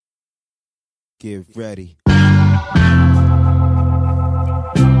Get ready.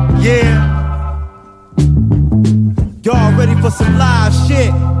 Yeah. Y'all ready for some live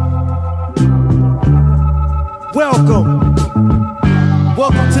shit? Welcome.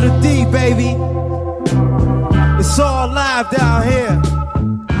 Welcome to the D, baby. It's all live down here.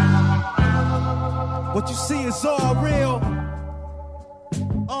 What you see is all real.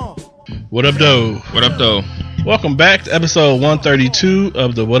 What up, though? What up, though? Welcome back to episode 132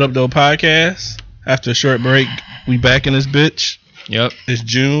 of the What Up, Though podcast. After a short break, we back in this bitch. Yep. It's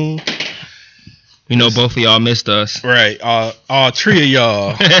June. We know both of y'all missed us. Right. All three of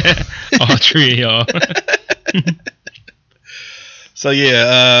y'all. All three of y'all. So,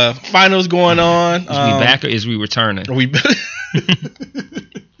 yeah, finals going on. Is we back or is we returning?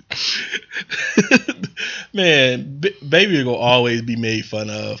 Man, Baby will always be made fun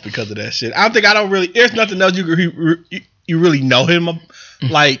of because of that shit. There's nothing else you really know him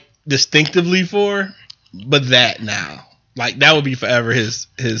like distinctively for, but that now. Like that would be forever his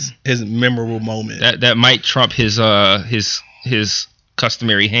memorable moment. That might trump his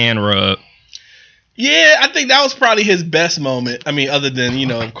customary hand rub. Yeah, I think that was probably his best moment. I mean, other than,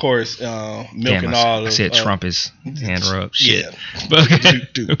 of course, Milk and all. I said Trump his hand rub. Shit. Yeah.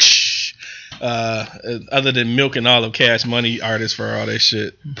 Other than Milk and all of Cash Money artists for all that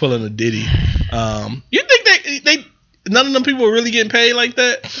shit, pulling a Diddy. You think they none of them people were really getting paid like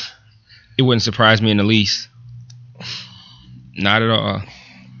that? It wouldn't surprise me in the least. Not at all. I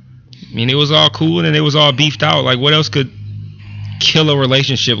mean, it was all cool and it was all beefed out. Like, what else could kill a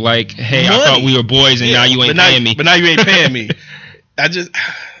relationship? Like, hey, money. I thought we were boys and now you ain't paying me. But now you ain't paying me. I don't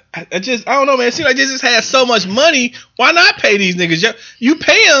know, man. It seems like they just had so much money. Why not pay these niggas? You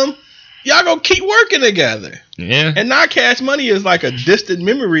pay them, y'all gonna keep working together. Yeah. And now Cash Money is like a distant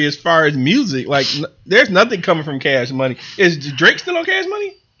memory as far as music. Like, there's nothing coming from Cash Money. Is Drake still on Cash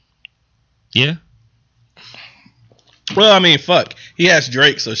Money? Yeah. Well, I mean, fuck. He has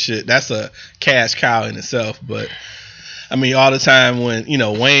Drake, so shit. That's a cash cow in itself. But I mean, all the time when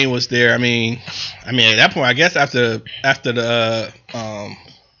Wayne was there. I mean, at that point, I guess after the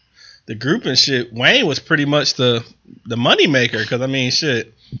group and shit, Wayne was pretty much the money maker. Because I mean,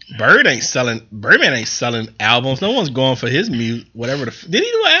 shit, Birdman ain't selling albums. No one's going for his music. Whatever. Did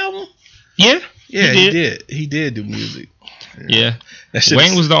he do an album? Yeah. He did. He did do music. Yeah.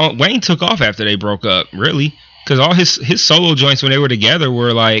 Wayne took off after they broke up. Really. Because all his solo joints when they were together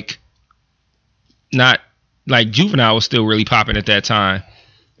were like not like Juvenile was still really popping at that time.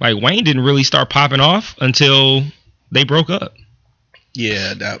 Like Wayne didn't really start popping off until they broke up.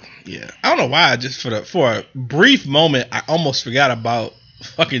 Yeah, I don't know why. Just for a brief moment, I almost forgot about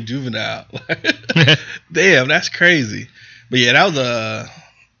fucking Juvenile. Damn, that's crazy. But yeah, that was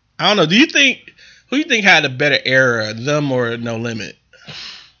I don't know. Who you think had a better era, them or No Limit?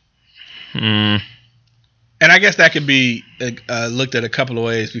 And I guess that could be looked at a couple of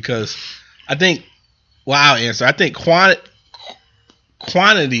ways because I think, I'll answer. I think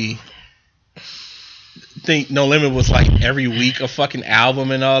quantity, think No Limit was like every week a fucking album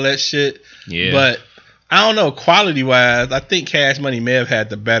and all that shit. Yeah. But I don't know, quality wise, I think Cash Money may have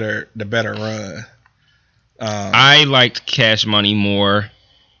had the better run. I liked Cash Money more,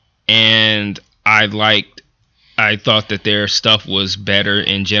 and I thought that their stuff was better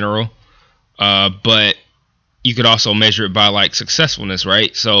in general. But you could also measure it by like successfulness,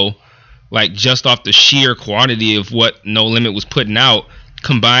 right? So like just off the sheer quantity of what No Limit was putting out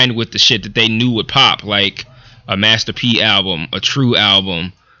combined with the shit that they knew would pop, like a Master P album, a True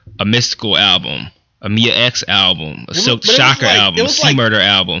album, a Mystical album, a Mia X album, a Silk Shocker album, a C-Murder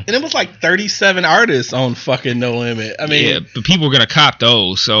album. And it was like 37 artists on fucking No Limit. I mean, yeah, but people were going to cop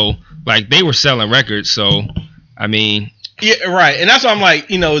those. So like they were selling records. So, I mean. Yeah, right. And that's why I'm like,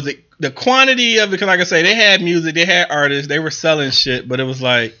 the quantity of it, because like I say, they had music, they had artists, they were selling shit, but it was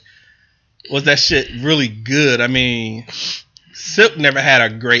like, was that shit really good? I mean, Silk never had a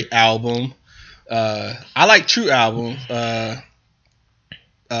great album. I like True albums.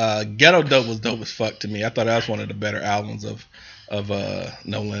 Ghetto Dope was dope as fuck to me. I thought that was one of the better albums of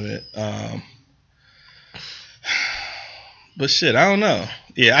No Limit. But shit, I don't know.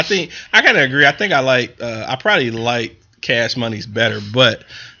 Yeah, I think I kind of agree. I think I probably like Cash Money's better, but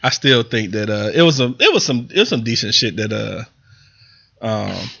I still think that it was some decent shit that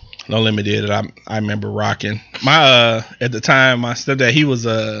No Limit did that I remember rocking. My at the time my stepdad, he was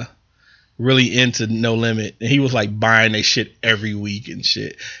really into No Limit, and he was like buying their shit every week and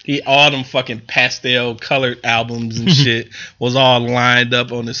shit. All them fucking pastel colored albums and shit was all lined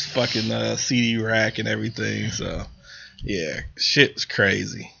up on this fucking CD rack and everything. So yeah, shit's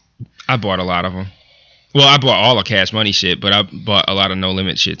crazy. I bought a lot of them. Well, I bought all the Cash Money shit, but I bought a lot of No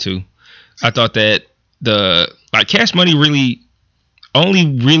Limit shit too. I thought that Cash Money really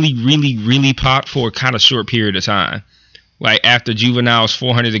only really popped for a kind of short period of time. Like after Juvenile's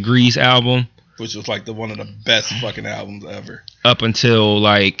 400 Degrees album, which was like one of the best fucking albums ever. Up until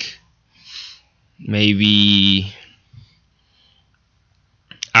like maybe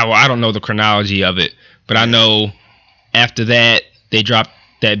I don't know the chronology of it, but I know after that they dropped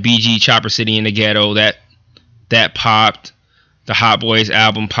that BG Chopper City in the Ghetto. That popped. The Hot Boys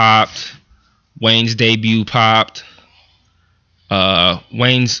album popped. Wayne's debut popped.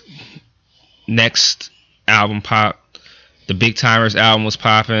 Wayne's next album popped. The Big Timers album was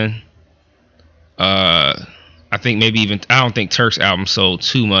popping. I think maybe even I don't think Turk's album sold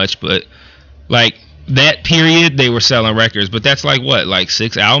too much, but like that period they were selling records. But that's like what, like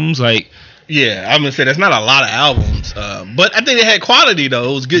 6 albums? Like yeah, I'm gonna say that's not a lot of albums, but I think they had quality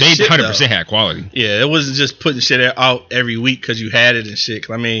though. It was good. They shit, 100% had quality. Yeah, it wasn't just putting shit out every week because you had it and shit.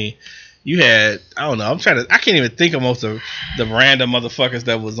 'Cause, I mean, you had I don't know. I can't even think of most of the random motherfuckers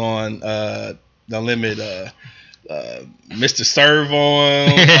that was on the Limit. Mr.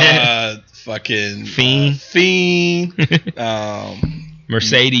 Serv-On, fucking Fiend,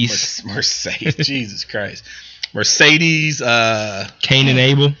 Mercedes, Jesus Christ, Mercedes, Cain and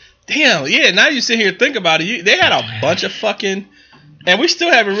Abel. Damn, yeah. Now you sit here and think about it. They had a bunch of fucking, and we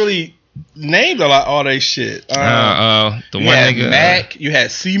still haven't really named all they shit. The one nigga, Mac. You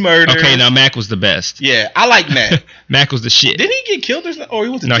had C Murder. Okay, now Mac was the best. Yeah, I like Mac. Mac was the shit. Did he get killed or he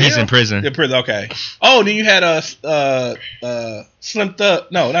was in no? jail? He's in prison. In prison. Okay. Oh, then you had Slim Thug.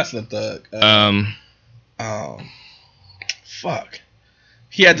 No, not Slim Thug. Fuck.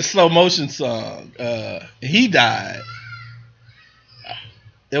 He had the slow motion song. He died.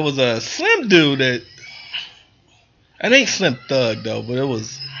 There was a Slim dude that. It ain't Slim Thug though, but it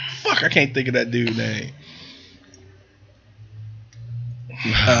was. Fuck, I can't think of that dude's name.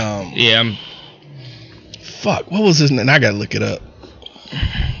 Yeah. Fuck, what was his name? I gotta look it up.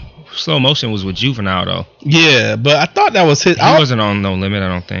 Slow Motion was with Juvenile though. Yeah, but I thought that was his. He wasn't on No Limit, I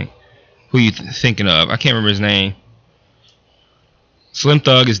don't think. Who you thinking of? I can't remember his name. Slim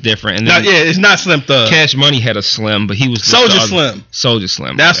Thug is different, and then it's not Slim Thug. Cash Money had a Slim, but he was Soldier Slim. Soldier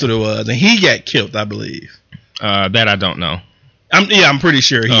Slim. That's what it was, and he got killed, I believe. That I don't know. I'm pretty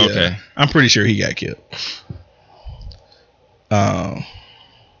sure he. Okay. I'm pretty sure he got killed.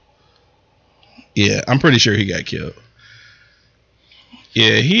 Yeah, I'm pretty sure he got killed.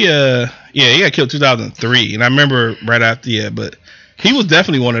 Yeah, he got killed 2003, and I remember right after but he was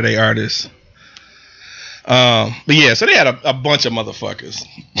definitely one of their artists. But yeah, so they had a bunch of motherfuckers,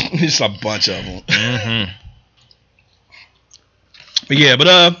 just a bunch of them. Mm-hmm. But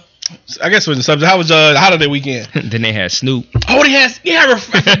yeah, I guess we're in the subject. How was the holiday weekend? Then they had Snoop. Oh, they had I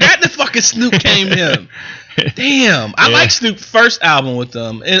forgot the fucking Snoop came in. Damn, I like Snoop's first album with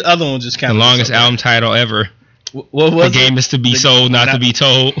them. The other one just kind of the longest album title ever. What was the game is to be sold, not to be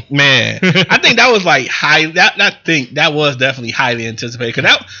told. Man, I think that was like that was definitely highly anticipated. Cause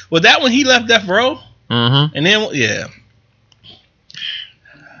that when he left Death Row. Mm-hmm. And then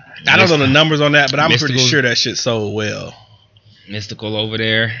I don't know the numbers on that, but I'm pretty sure that shit sold well. Mystical over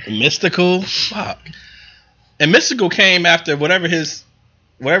there. Mystical, fuck. And Mystical came after whatever he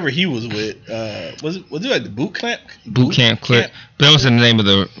was with. Was it like the Boot Camp? Boot Camp Clip. But that was the name of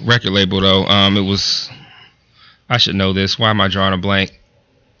the record label though. It was. I should know this. Why am I drawing a blank?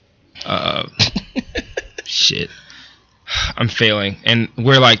 Shit. I'm failing, and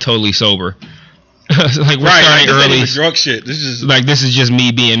we're like totally sober. Like we're starting early. This drunk shit. This is this is just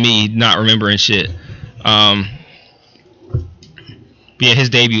me being me, not remembering shit. Yeah, his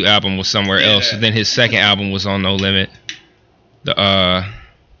debut album was somewhere else. Then his second album was on No Limit. What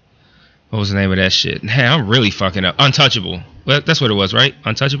was the name of that shit? Hey, I'm really fucking up. Untouchable. Well, that's what it was, right?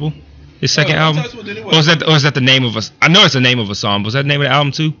 Untouchable. His second album. Or was that the name of a? I know it's the name of a song. Was that the name of the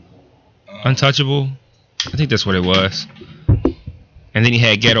album too? Untouchable. I think that's what it was. And then he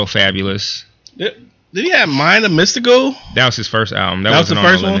had Ghetto Fabulous. Did he have Mind of Mystical? That was his first album. That was the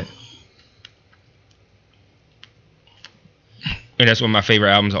first one? And that's one of my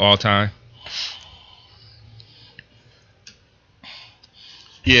favorite albums of all time.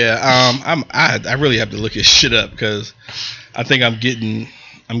 Yeah, I really have to look his shit up because I think I'm getting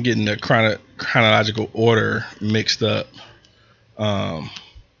the chronological order mixed up.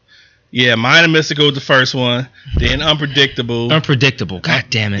 Yeah, Mind of Mystical was the first one. Then Unpredictable. God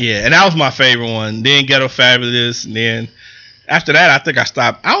damn it. Yeah, and that was my favorite one. Then Ghetto Fabulous. And then after that, I think I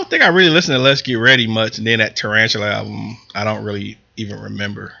stopped. I don't think I really listened to Let's Get Ready much. And then that Tarantula album, I don't really even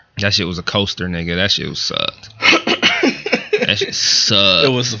remember. That shit was a coaster, nigga. That shit sucked. That shit sucked.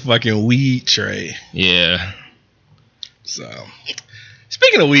 It was a fucking weed tray. Yeah. So,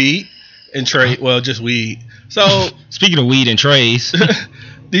 speaking of weed, and trade. Well, just weed. So speaking of weed and trays,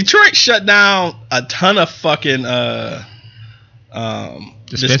 Detroit shut down a ton of fucking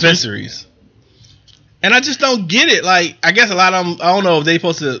dispensaries. And I just don't get it. Like, I guess a lot of them, I don't know if they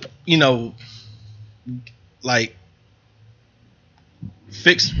supposed to, like,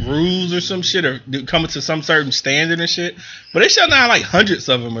 fix rules or some shit, or come to some certain standard and shit. But they shut down like hundreds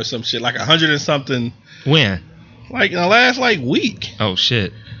of them or some shit, like 100 and something. When? Like in the last week. Oh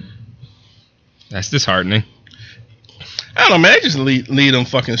shit, that's disheartening. I don't know, man. They just leave them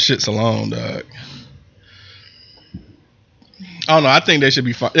fucking shits alone, dog. I don't know. I think they should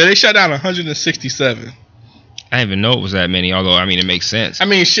be fine. They shut down 167. I didn't even know it was that many. Although, I mean, it makes sense. I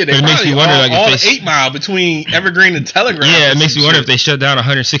mean, shit. It makes me wonder, like, all the 8 Mile between Evergreen and Telegraph. Yeah, it makes me wonder if they shut down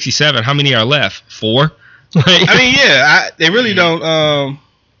 167. How many are left? 4. I mean, yeah. They really don't.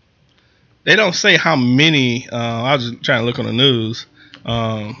 They don't say how many. I was just trying to look on the news.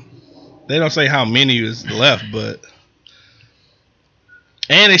 They don't say how many is left, but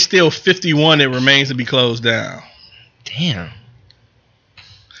and it's still 51 that remains to be closed down. Damn.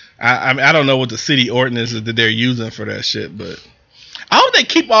 I don't know what the city ordinance is that they're using for that shit, but I hope they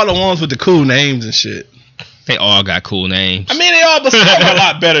keep all the ones with the cool names and shit. They all got cool names. I mean, they all, but some are a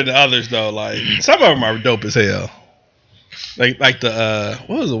lot better than others though. Like some of them are dope as hell. Like the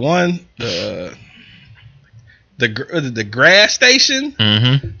what was the one the grass station?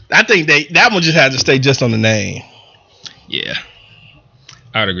 Mm-hmm. I think that one just had to stay just on the name. Yeah,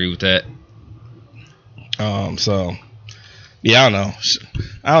 I would agree with that. So. Yeah, I don't know.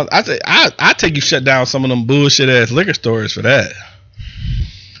 I take you shut down some of them bullshit ass liquor stores for that.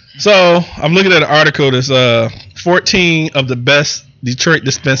 So I'm looking at an article that's 14 of the best Detroit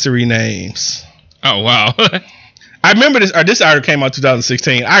dispensary names. Oh wow! I remember this. Or this article came out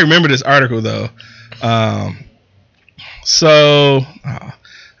 2016. I remember this article though. I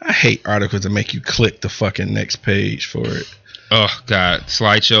hate articles that make you click the fucking next page for it. Oh god,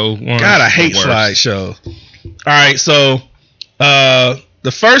 slideshow one. God, I hate slideshows. All right, so.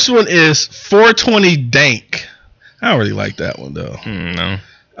 The first one is 420 Dank. I don't really like that one though. No.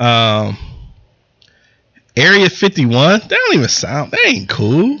 Area 51. That don't even sound. That ain't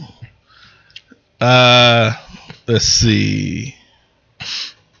cool. Let's see.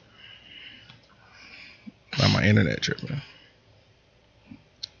 Not my internet tripping.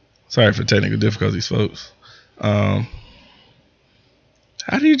 Sorry for technical difficulties, folks. How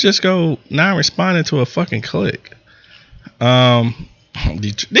do you just go non-responding to a fucking click?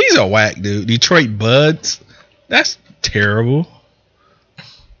 These are whack, dude. Detroit Buds, that's terrible.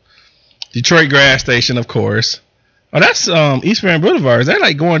 Detroit Grass Station, of course. Oh, that's East Van Boulevard. Is that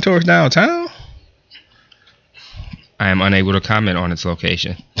like going towards downtown? I am unable to comment on its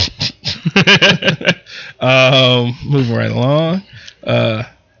location. Moving right along.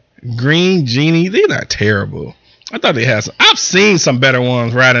 Green Genie, these are terrible. I thought they had some. I've seen some better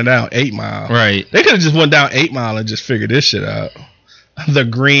ones riding down 8 Mile. Right. They could have just went down 8 Mile and just figured this shit out. The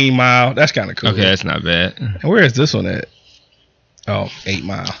Green Mile, that's kind of cool. Okay, that's not bad. And where is this one at? Oh, 8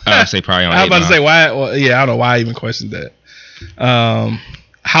 Mile. I would say probably on 8 Mile. I was about to say why. Well, yeah, I don't know why I even questioned that.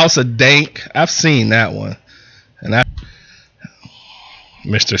 House of Dank, I've seen that one, and that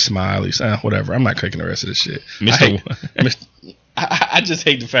Mr. Smiley, whatever. I'm not clicking the rest of this shit. I just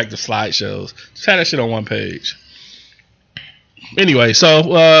hate the fact of slideshows. Just have that shit on one page. Anyway,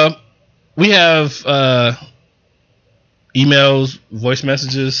 so we have emails, voice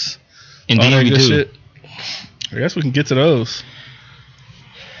messages. Indeed, we do. Shit. I guess we can get to those.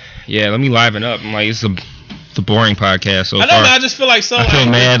 Yeah, let me liven up. I'm like, it's the boring podcast so far. I I just feel like so. I feel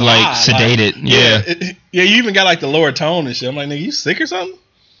mad, like sedated. Like, yeah, you even got like the lower tone and shit. I'm like, nigga, you sick or something?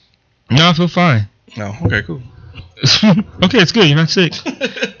 No, I feel fine. No, okay, cool. Okay, it's good. You're not sick.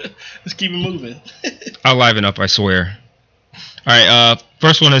 Let's keep it moving. I'll liven up, I swear. All right,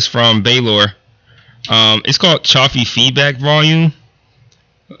 first one is from Baylor. It's called Chaffee Feedback Volume.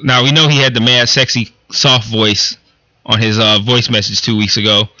 Now, we know he had the mad, sexy, soft voice on his voice message 2 weeks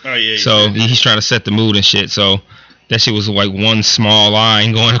ago. Oh, yeah. So he's trying to set the mood and shit. So that shit was like one small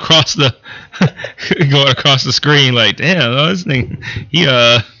line going across the screen. Like, damn, this thing, he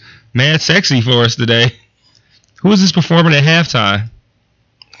mad sexy for us today. Who is this performing at halftime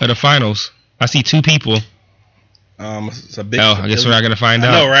of the finals? I see 2 people. It's a big. Oh, I guess we're not gonna find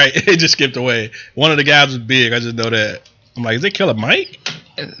out. No, right? It just skipped away. One of the guys was big. I just know that. I'm like, is it Killer Mike?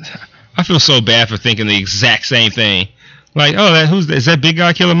 I feel so bad for thinking the exact same thing. Like, oh, is that big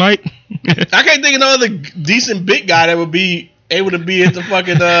guy Killer Mike? I can't think of no other decent big guy that would be able to be at the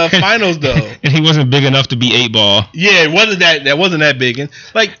fucking finals though. And he wasn't big enough to be 8-Ball. Yeah, it wasn't that big. And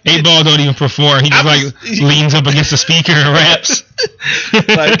like 8-Ball don't even perform. He just leans up against the speaker and raps.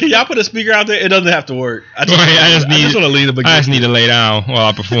 Like, can y'all put a speaker out there? It doesn't have to work. I just want to lean up against. I just need to lay down while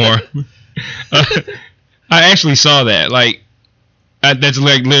I perform. I actually saw that. Like, that's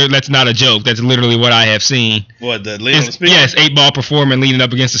not a joke. That's literally what I have seen. What, the lean on the speaker? Yes, 8-Ball performing leaning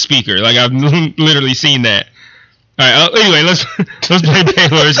up against the speaker. Like, I've literally seen that. All right. Anyway, let's play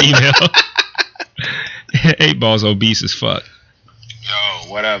Baylor's email. 8-Ball's obese as fuck.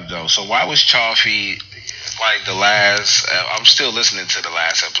 Yo, what up, though? So why was Chaffee like the last? I'm still listening to the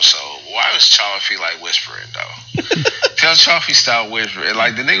last episode. Why was Chaffee like whispering though? Tell Chaffee stop whispering.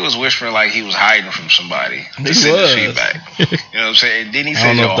 Like the nigga was whispering like he was hiding from somebody. He was. Feedback. You know what I'm saying? And then he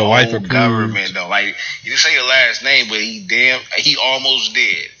said your whole government though. Like he didn't say your last name, but he almost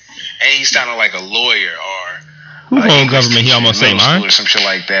did. And he sounded like a lawyer or. Who whole government? He almost say mine or some shit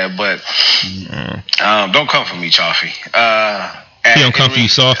like that. But don't come for me, Chaffee. He don't come for you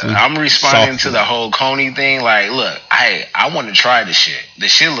softly. I'm responding to the whole Coney thing. Like, look, I want to try this shit. The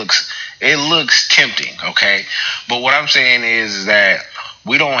shit looks tempting, okay? But what I'm saying is that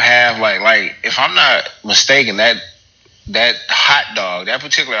we don't have like if I'm not mistaken, that hot dog, that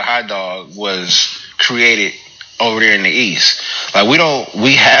particular hot dog was created over there in the East. Like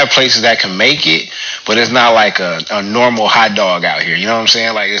we have places that can make it, but it's not like a normal hot dog out here. You know what I'm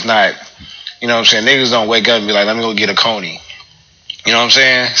saying? Like it's not, you know what I'm saying? Niggas don't wake up and be like, let me go get a Coney. You know what I'm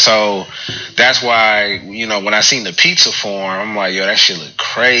saying? So that's why, you know, when I seen the pizza form, I'm like, yo, that shit look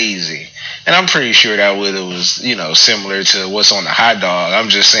crazy. And I'm pretty sure that it was, you know, similar to what's on the hot dog. I'm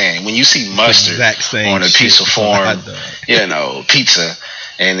just saying, when you see mustard on a pizza form, you know, pizza,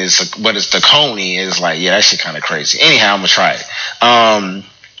 and it's the Coney, it's like, yeah, that shit kind of crazy. Anyhow, I'm gonna try it.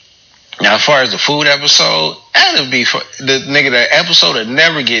 Now, as far as the food episode, that'll be for the episode would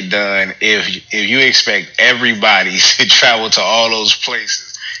never get done if you expect everybody to travel to all those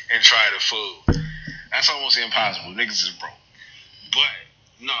places and try the food. That's almost impossible. Niggas is broke.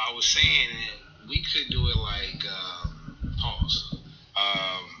 But no, I was saying that we could do it like pause.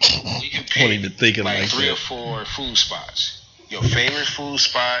 We could pick like 3 or 4 food spots. Your favorite food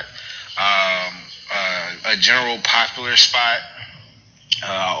spot, a general popular spot.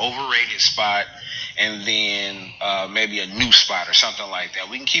 Overrated spot, and then maybe a new spot or something like that.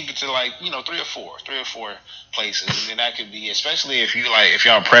 We can keep it to like, you know, 3 or 4 places, and then that could be, especially if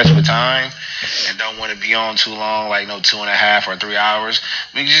y'all pressed for time and don't want to be on too long, like 2.5 or 3 hours.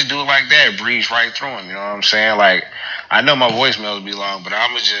 We can just do it like that, breeze right through them. You know what I'm saying? Like I know my voicemail will be long, but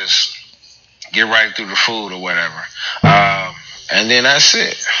I'ma just get right through the food or whatever. And then that's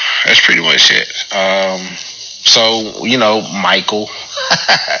it. That's pretty much it. So, you know, Michael,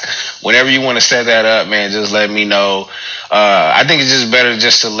 whenever you want to set that up, man, just let me know. I think it's just better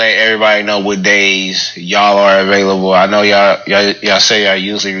just to let everybody know what days y'all are available. I know y'all say y'all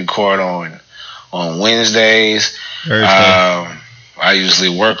usually record on Wednesdays. Thursday. I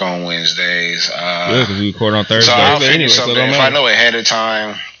usually work on Wednesdays. Yeah, because we record on Thursday. So I'll figure something. So if I know ahead of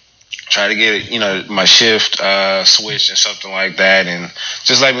time, try to get it, you know, my shift switched and something like that, and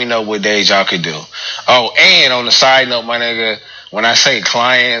just let me know what days y'all could do. Oh, and on the side note, my nigga, when I say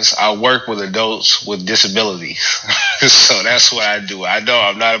clients, I work with adults with disabilities. So that's what I do.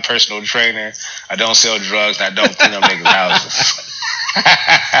 I'm not a personal trainer. I don't sell drugs. And I don't clean up niggas' houses.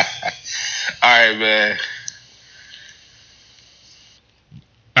 All right, man.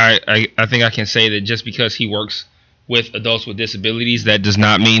 I think I can say that just because he works with adults with disabilities, that does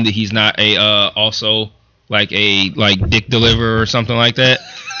not mean that he's not also like dick deliverer or something like that.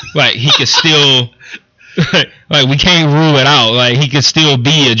 Like he could still like we can't rule it out. Like he could still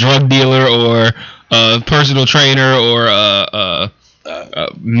be a drug dealer or a personal trainer or a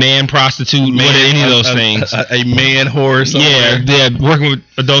man prostitute, any of those things. A man whore or something. Yeah, working with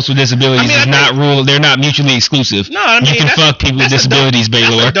adults with disabilities is not rule. They're not mutually exclusive. No, I mean, you can fuck people with disabilities,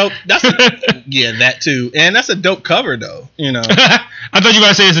 Baylor. Yeah, that too, and that's a dope cover though. You know, I thought you were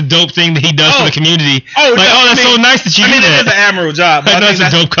gonna say it's a dope thing that he does for the community. That's so nice that you do that. It's an admirable job. But that's a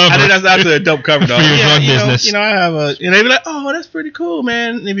dope cover. I think that's absolutely a dope cover though. For your drug business. You know, I have and they be like, oh, that's pretty cool,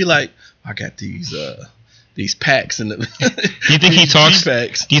 man. And they be like, I got these packs in the. Do you think he talks?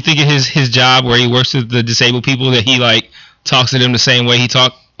 Packs. Do you think his job where he works with the disabled people that he like talks to them the same way he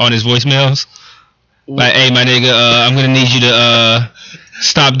talk on his voicemails? Like, hey, my nigga, I'm gonna need you to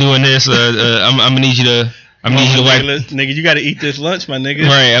stop doing this. I'm gonna need you to. I'm gonna need you to wipe. Nigga, you got to eat this lunch, my nigga.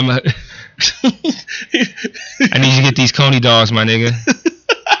 Right. I need you to get these Coney dogs, my nigga.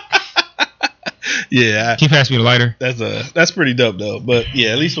 Yeah. Can you pass me the lighter? That's pretty dope though. But yeah,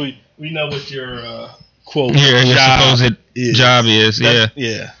 at least we know what your quote your job supposed is. job is. Yeah.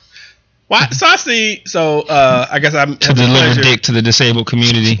 Yeah. Why? So I see. So I guess I'm To deliver dick to the disabled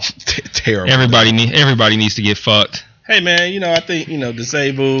community. Terrible. Everybody needs to get fucked. Hey man, I think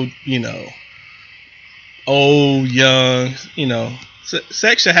disabled, old, young,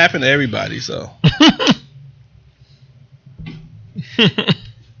 sex should happen to everybody. So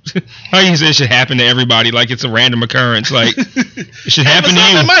How you say it should happen to everybody like it's a random occurrence? Like it should happen to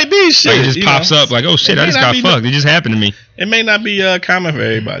you. It might be shit. Like it just pops up like, oh shit, I just got fucked. It just happened to me. It may not be common for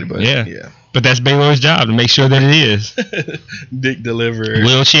everybody, but yeah. But that's Baylor's job to make sure that it is. Dick deliverer,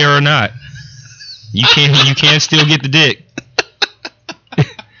 wheelchair or not. You can still get the dick.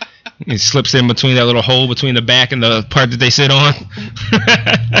 It slips in between that little hole between the back and the part that they sit on.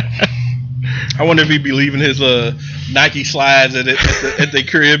 I wonder if he'd be leaving his Nike slides at the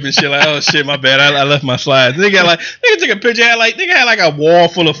crib and shit. Like, oh shit, my bad, I left my slides. Nigga took a picture. Nigga had like a wall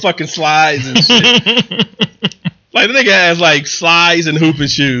full of fucking slides and shit. Like the nigga has like slides and hooping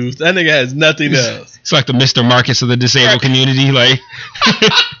shoes. That nigga has nothing else. It's like the Mr. Marcus of the disabled community. Like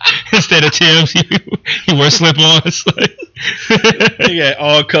instead of Tim's, he wears slip-ons. Like. He got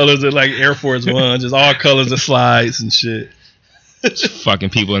all colors of like Air Force One, just all colors of slides and shit. Just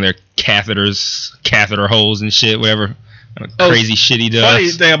fucking people in their catheter holes and shit, whatever crazy shit he does. Funny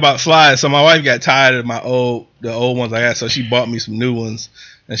thing about slides. So my wife got tired of the old ones I had, so she bought me some new ones,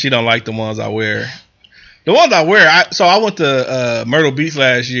 and she don't like the ones I wear. The ones I wear, I went to Myrtle Beach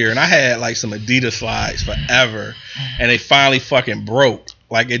last year, and I had like some Adidas slides forever, and they finally fucking broke.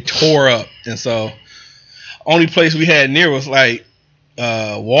 Like it tore up, and so only place we had near was like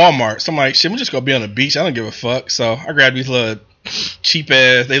Walmart. So I'm like, shit, we're just gonna be on the beach. I don't give a fuck. So I grabbed these little cheap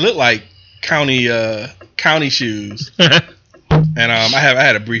ass. They look like county shoes. And I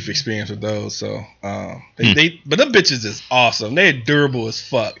had a brief experience with those, so but them bitches is awesome. They're durable as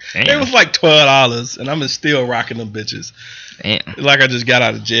fuck. Damn. They was like $12, and I'm still rocking them bitches. Damn. Like I just got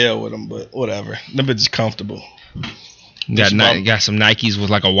out of jail with them, but whatever. Them bitches comfortable. Got some Nikes with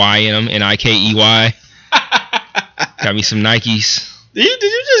like a Y in them, Nikey. Got me some Nikes. Did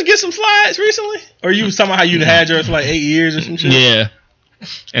you just get some slides recently, or you was talking about how you had yours for like 8 years or some shit? Yeah,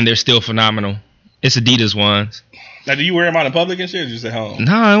 and they're still phenomenal. It's Adidas ones. Now, do you wear them out in public and shit, or just at home?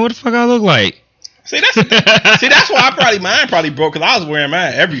 Nah, what the fuck I look like? See, that's why mine probably broke, because I was wearing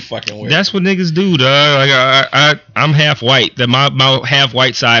mine every fucking week. That's what niggas do, dog. Like I'm half white. That my half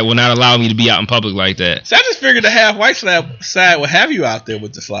white side will not allow me to be out in public like that. So I just figured the half white side would have you out there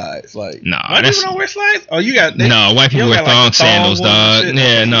with the slides. Like, nah, white people don't wear slides. Oh, you got no white people wear thong sandals, dog.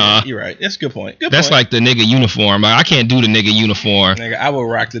 Yeah, nah. You're right. That's a good point. That's like the nigga uniform. I can't do the nigga uniform. Nigga, I will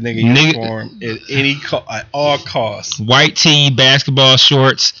rock the nigga uniform at all costs. White tee, basketball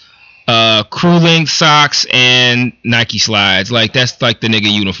shorts. Crew length socks and Nike slides. Like that's like the nigga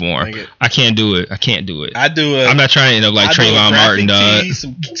uniform. I can't do it. I do it. I'm not trying to end up like Trayvon Martin, dog.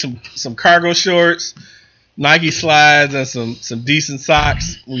 Some cargo shorts, Nike slides, and some decent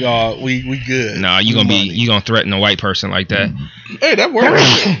socks. We good. Nah, you gonna threaten a white person like that? Hey, that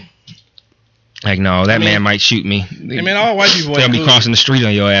works. Like no, man might shoot me. Hey man, all white people. They'll be crossing the street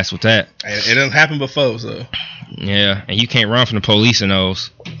on your ass with that. It doesn't happen before, so. Yeah, and you can't run from the police in those.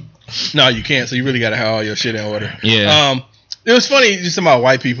 No, you can't. So you really gotta have all your shit in order. Yeah. It was funny just about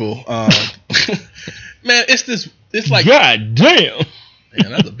white people. Man, it's like God damn.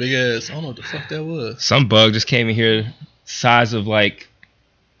 Man, that's a big ass. I don't know what the fuck that was. Some bug just came in here, size of like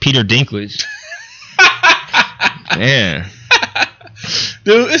Peter Dinklage. Man.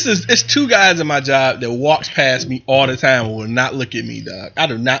 Dude, it's two guys in my job that walks past me all the time and will not look at me, dog. I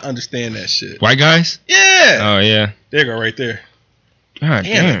do not understand that shit. White guys? Yeah. Oh yeah. There you go, right there. God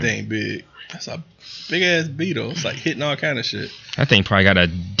damn. That thing big. That's a big ass beetle. It's like hitting all kind of shit. That thing probably got a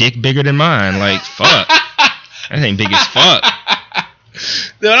dick bigger than mine. Like fuck. That thing big as fuck.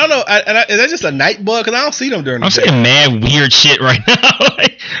 Dude, I don't know. Is that just a night bug? Because I don't see them during the day. I'm saying mad weird shit right now.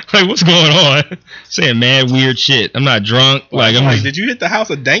 like what's going on? Saying mad weird shit. I'm not drunk. Did you hit the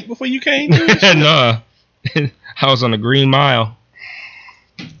house of Dank before you came? No. I was on the Green Mile.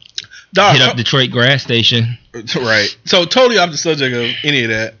 Dog, hit up Detroit gas station. Right. So totally off the subject of any of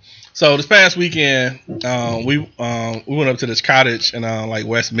that. So this past weekend, we went up to this cottage in like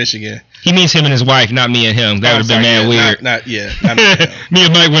West Michigan. He means him and his wife, not me and him. That would have been mad weird. Not me and him. Me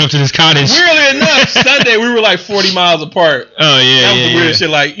and Mike went up to this cottage. Weirdly enough, Sunday we were like 40 miles apart. Oh yeah, that was the weirdest shit.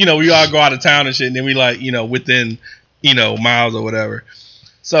 Like we all go out of town and shit, and then we like within miles or whatever.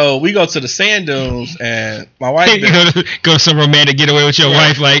 So we go to the sand dunes, and my wife go to some romantic getaway with your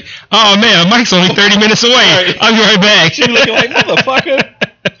wife. Like, oh man, Mike's only 30 minutes away. Right. I'll be right back. She looking like motherfucker.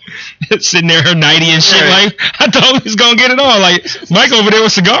 Sitting there, her 90 and shit. Right. Like, I thought we was gonna get it on. Like, Mike over there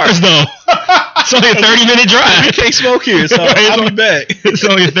with cigars though. It's only a 30-minute drive. We can't smoke here, so I'll be back. It's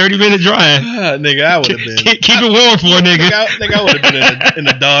only a 30-minute drive. Nigga, I would have been. Keep it warm for a nigga. I would have been in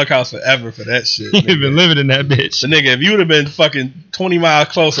the doghouse forever for that shit. You've been living in that bitch. But nigga, if you would have been fucking 20 miles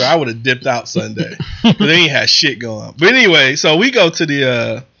closer, I would have dipped out Sunday. But they ain't had shit going. But anyway, so we go to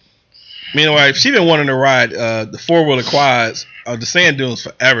the me and my wife, she been wanting to ride the 4-wheeler quads of the sand dunes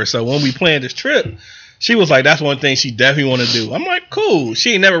forever. So when we planned this trip, she was like, that's one thing she definitely want to do. I'm like, cool.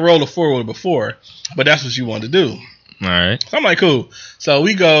 She ain't never rolled a 4-wheeler before, but that's what she wanted to do. All right. So I'm like, cool. So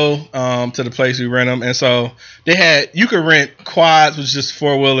we go to the place, we rent them. And so you could rent quads, which is just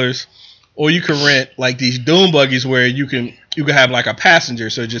 4-wheelers, or you could rent like these dune buggies where you can have like a passenger.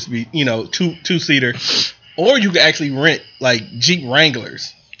 So it'd just be, two-seater. Or you could actually rent like Jeep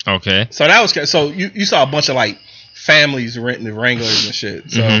Wranglers. Okay. So that was so you saw a bunch of like families renting the Wranglers and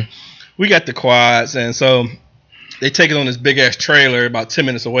shit. So we got the quads, and so they take it on this big ass trailer about 10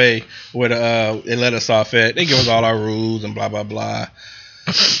 minutes away where they let us off at. They give us all our rules and blah blah blah.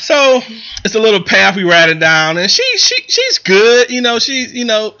 So it's a little path we riding down, and she's good.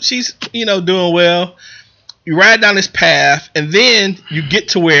 She's doing well. You ride down this path, and then you get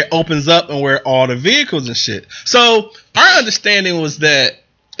to where it opens up and where all the vehicles and shit. So our understanding was that,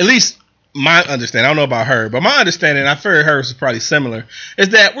 at least my understanding, I don't know about her, but my understanding, I figured hers was probably similar, is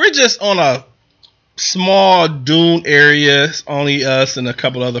that we're just on a small dune area, only us and a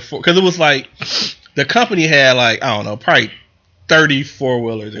couple other because it was like the company had like, I don't know, probably 30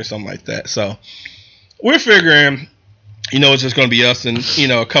 4-wheelers or something like that. So we're figuring, it's just gonna be us and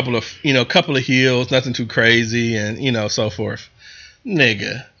a couple of hills, nothing too crazy, and so forth.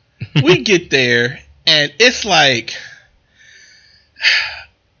 Nigga, we get there and it's like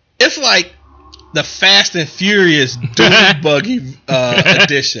the Fast and Furious dune buggy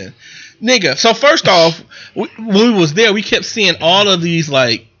edition. Nigga, so first off, when we was there, we kept seeing all of these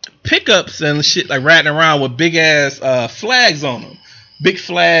like pickups and shit like riding around with big ass flags on them, big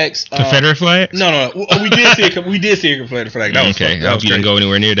flags. Confederate flags? No. We did see a Confederate flag. That was okay. That I hope was you didn't go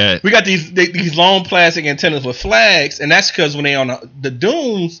anywhere near that. We got these long plastic antennas with flags, and that's because when they on the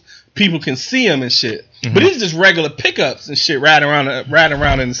dunes, people can see them and shit. But these are just regular pickups and shit riding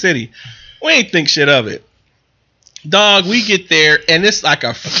around in the city. We ain't think shit of it. Dog, we get there and it's like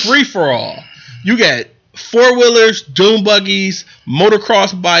a free for all. You got 4-wheelers, dune buggies,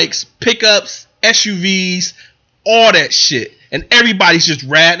 motocross bikes, pickups, SUVs, all that shit. And everybody's just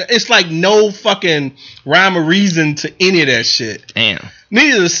riding. It's like no fucking rhyme or reason to any of that shit. Damn.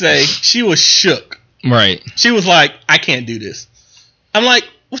 Needless to say, she was shook. Right. She was like, I can't do this. I'm like,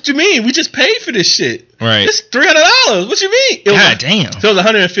 what you mean? We just paid for this shit. Right. It's $300. What you mean? God damn. So it was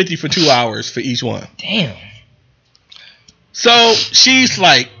 $150 for 2 hours for each one. Damn. So she's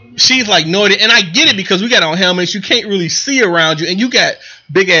like, no, and I get it because we got on helmets. You can't really see around you, and you got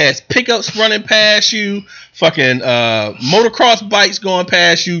big ass pickups running past you, fucking motocross bikes going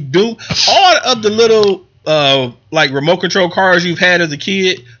past you. All of the little like remote control cars you've had as a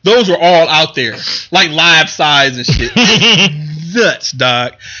kid, those were all out there, like live size and shit. Nuts,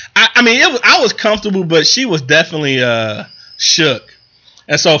 dog. I mean, I was comfortable, but she was definitely shook.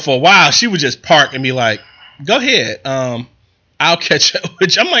 And so for a while, she would just park and be like, "Go ahead, I'll catch up."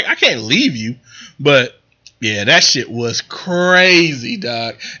 Which I'm like, I can't leave you, but yeah, that shit was crazy,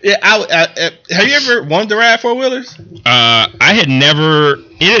 dog. Yeah, have you ever wanted to ride 4-wheelers? It had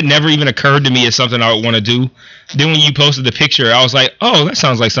never even occurred to me as something I would want to do. Then when you posted the picture, I was like, oh, that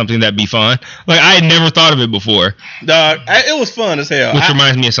sounds like something that'd be fun. Like, I had never thought of it before. Dog, it was fun as hell. Which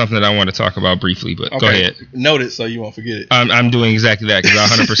reminds me of something that I want to talk about briefly, but go ahead. Note it so you won't forget it. I'm doing exactly that because I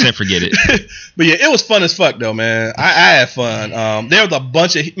 100% forget it. But yeah, it was fun as fuck, though, man. I had fun. There was a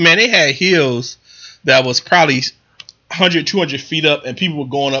bunch of, they had hills that was probably 100, 200 feet up, and people were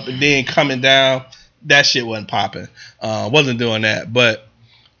going up and then coming down. That shit wasn't popping. Wasn't doing that. But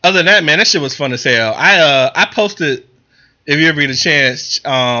other than that, man, that shit was fun as hell. I posted, if you ever get a chance,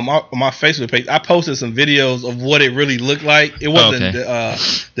 on my Facebook page, I posted some videos of what it really looked like. It wasn't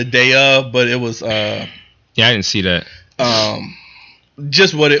the day of, but it was. Yeah, I didn't see that.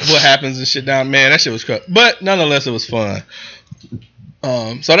 Just what happens and shit down. Man, that shit was cool. But nonetheless, it was fun.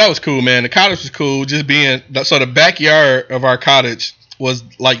 So that was cool, man. The cottage was cool. Just being so the backyard of our cottage was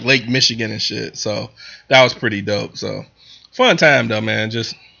like Lake Michigan and shit. So that was pretty dope. So fun time though, man.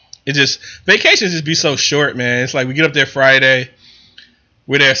 Vacations just be so short, man. It's like we get up there Friday,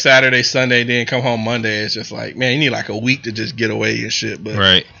 we're there Saturday, Sunday, then come home Monday. It's just like, man, you need like a week to just get away and shit. But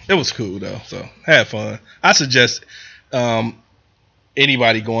right. It was cool though. So had fun. I suggest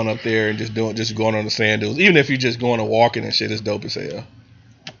anybody going up there and just going on the sand dunes, even if you're just going to walking and shit, it's dope as hell.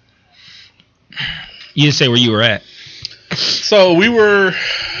 You didn't say where you were at. So we were in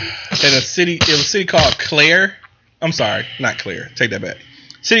a city. It was a city called Clare. I'm sorry, not Clare. Take that back.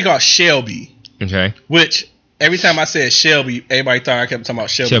 City called Shelby. Okay. Which every time I said Shelby, everybody thought I kept talking about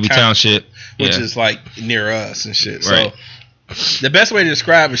Shelby Township, which is like near us and shit. Right. So the best way to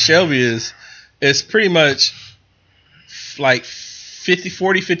describe Shelby is it's pretty much like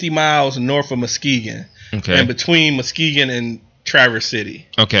 50 miles north of Muskegon. Okay. And between Muskegon and Traverse City.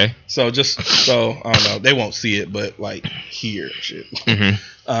 Okay. So I don't know, they won't see it, but like here shit.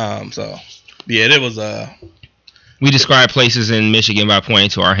 Mm-hmm. So yeah, it was we describe places in Michigan by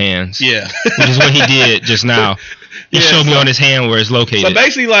pointing to our hands. Yeah. Which is what he did just now. He showed me on his hand where it's located. So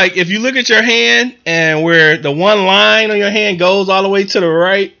basically, like, if you look at your hand and where the one line on your hand goes all the way to the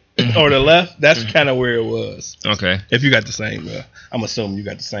right or the left, that's kind of where it was. Okay. If you got the same, I'm assuming you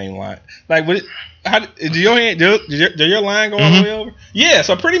got the same line. Like, do your hand, do your line go all the way over? Yeah,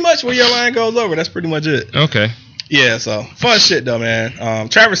 so pretty much where your line goes over, that's pretty much it. Okay. Yeah, so fun shit though, man.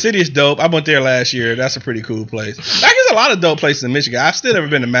 Traverse City is dope. I went there last year. That's a pretty cool place. Like, there's a lot of dope places in Michigan. I've still never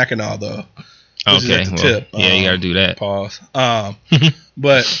been to Mackinac though. Okay, well, tip. Yeah, you gotta do that. Pause.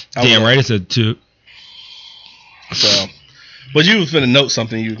 But damn right, it's a tip. So, but you was gonna note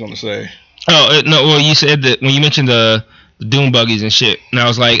something you was gonna say. Oh no, well you said that when you mentioned the dune buggies and shit, and I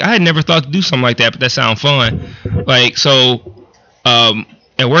was like, I had never thought to do something like that, but that sounds fun. Like, so,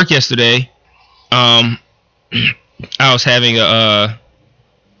 at work yesterday, I was having a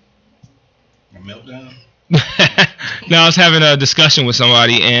meltdown. No, I was having a discussion with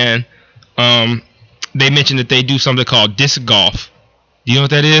somebody, and they mentioned that they do something called disc golf. Do you know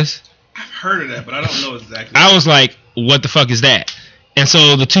what that is? I've heard of that, but I don't know exactly. I was like, what the fuck is that? And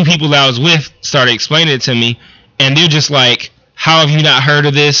so the two people that I was with started explaining it to me, and they're just like, how have you not heard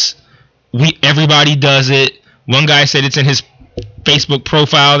of this? Everybody does it. One guy said it's in his Facebook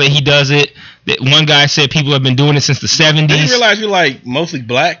profile that he does it. That one guy said people have been doing it since the 70s. I didn't realize you're like mostly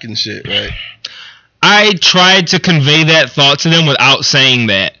black and shit, right? I tried to convey that thought to them without saying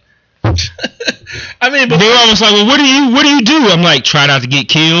that. I mean, but they were almost like, well, what do you do? I'm like, try not to get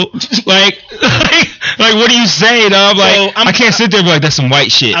killed. like what do you say, dog? Like, so I can't sit there and be like, that's some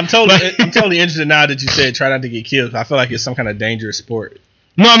white shit. I'm totally interested now that you said try not to get killed. I feel like it's some kind of dangerous sport.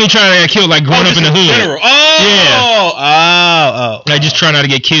 No, I mean trying to get killed, like growing up in the hood. General. Oh. Like just try not to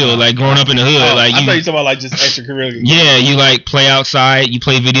get killed, like growing up in the hood. Like I thought you talking about like just extracurricular. Yeah, you like play outside, you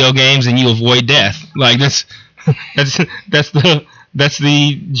play video games, and you avoid death. Like that's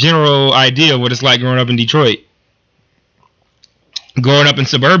the general idea of what it's like growing up in Detroit. Growing up in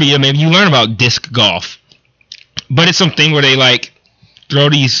suburbia, maybe you learn about disc golf, but it's something where they like throw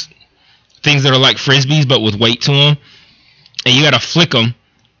these things that are like frisbees but with weight to them, and you gotta flick them.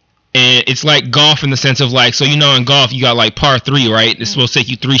 And it's like golf in the sense of like, so you know in golf you got like par 3, right? It's supposed to take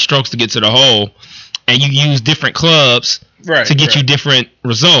you 3 strokes to get to the hole, and you use different clubs to get you different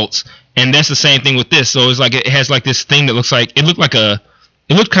results. And that's the same thing with this. So it's like it has like this thing that looks like it looked kind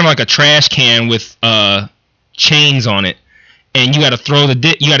of like a trash can with chains on it, and you got to throw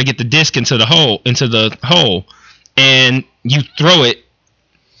you got to get the disc into the hole, and you throw it,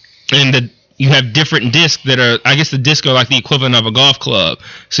 and you have different discs that are, I guess the discs are like the equivalent of a golf club.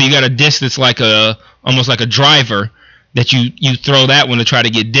 So you got a disc that's like almost like a driver that you throw that one to try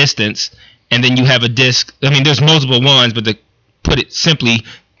to get distance, and then you have a disc. I mean, there's multiple ones, but to put it simply,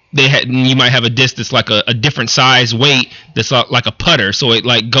 you might have a disc that's like a different size weight that's like a putter. So it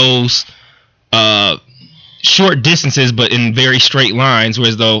like goes short distances, but in very straight lines,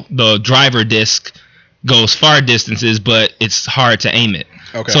 whereas the driver disc goes far distances, but it's hard to aim it.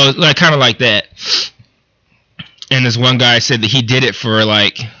 Okay. So like kind of like that. And this one guy said that he did it for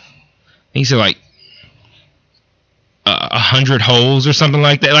like, he said like 100 holes or something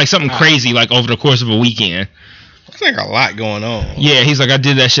like that, like something crazy, like over the course of a weekend. That's like a lot going on. Yeah, he's like, I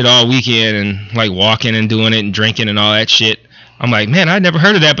did that shit all weekend and like walking and doing it and drinking and all that shit. I'm like, man, I'd never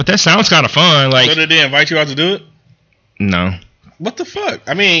heard of that, but that sounds kind of fun. Like, so did they invite you out to do it? No. What the fuck?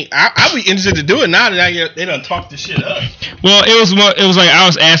 I mean, I'd be interested to do it now that they done talked this shit up. Well, it was like I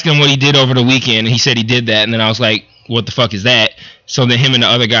was asking him what he did over the weekend, and he said he did that, and then I was like, what the fuck is that? So then him and the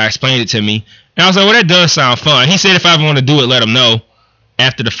other guy explained it to me, and I was like, well, that does sound fun. He said if I ever want to do it, let him know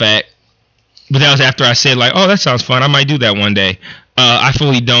after the fact. But that was after I said like, oh, that sounds fun. I might do that one day. I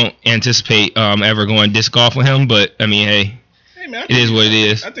fully don't anticipate ever going disc golf with him, but I mean, hey man, it is what it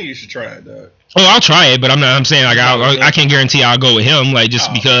is. I think you should try it, dog. Oh, I'll try it, but I'm saying like I can't guarantee I'll go with him, like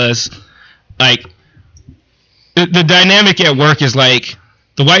just because like the dynamic at work is like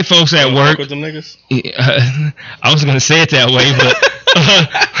The white folks at work. With them niggas? I was gonna say it that way, but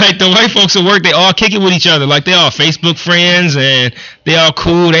like the white folks at work, they all kick it with each other. Like they all Facebook friends and they all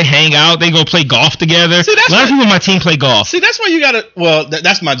cool. They hang out. They go play golf together. See, a lot of people on my team play golf. See, that's why you gotta. Well,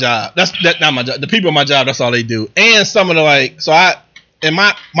 that's my job. That's not my job. The people on my job, that's all they do. And some of the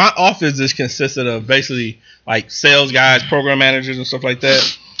my office is consisted of basically like sales guys, program managers, and stuff like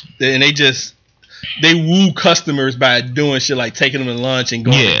that. And they woo customers by doing shit like taking them to lunch and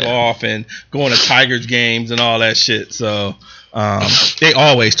going to golf and going to Tigers games and all that shit. So they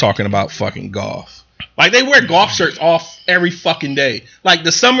always talking about fucking golf. Like they wear golf shirts off every fucking day. Like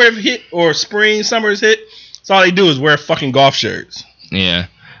the summer hit or summer's hit, so all they do is wear fucking golf shirts. Yeah.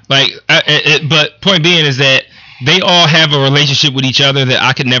 Like, but point being is that they all have a relationship with each other that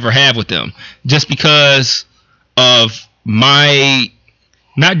I could never have with them, just because of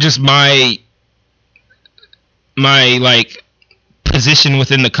not just my like position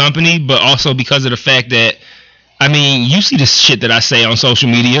within the company, but also because of the fact that, I mean, you see the shit that I say on social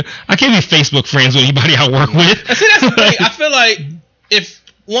media. I can't be Facebook friends with anybody I work with. See, that's the thing. I feel like if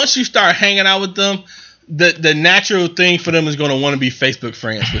once you start hanging out with them, the natural thing for them is going to want to be Facebook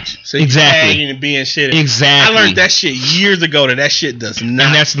friends with you. So you tagging and being shit. Exactly. I learned that shit years ago that shit does not.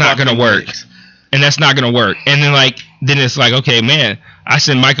 And that's not going to work. And that's not going to work. And then it's like, okay, man, I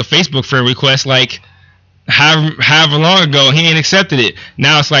sent Mike a Facebook friend request like however long ago, he ain't accepted it.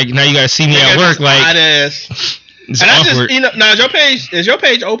 Now it's like, now you got to see me at work. Like, it's and awkward. Now is your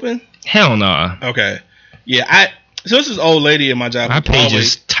page open? Hell no. Okay. Yeah, so this is old lady in my job. My page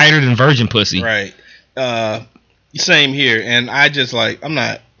is tighter than virgin pussy. Right. Same here. And I just like, I'm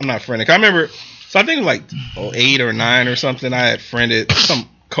not friending. I remember, so I think it was like 8 or 9 or something. I had friended some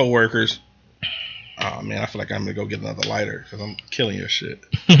coworkers. Oh man, I feel like I'm gonna go get another lighter because I'm killing your shit.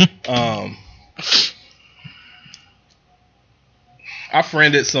 I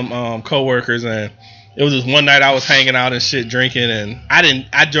friended some coworkers, and it was just one night I was hanging out and shit, drinking, and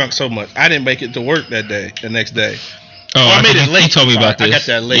I drank so much I didn't make it to work the next day. Oh, I made it late. You told me about this. I got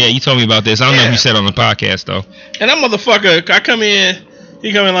that late. Yeah, you told me about this. I don't know if you said on the podcast though. And that motherfucker, I come in,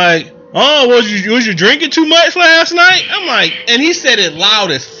 he come in like, oh, was you drinking too much last night? I'm like, and he said it loud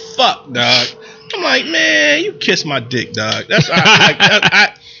as fuck, dog. I'm like, man, you kiss my dick, dog. That's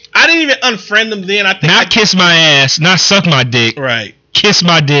I didn't even unfriend him then. I think not kiss my ass, not suck my dick. Right. Kiss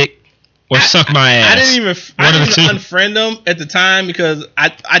my dick or suck my ass. I didn't even unfriend him at the time because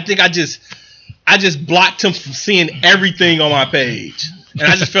I think I just blocked him from seeing everything on my page. And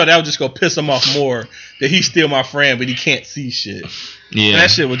I just felt that would just go piss him off more that he's still my friend, but he can't see shit. Yeah. And that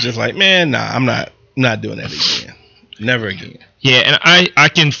shit was just like, man, nah, I'm not doing that again. Never again. Yeah, and I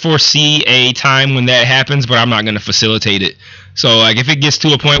can foresee a time when that happens, but I'm not going to facilitate it. So, like, if it gets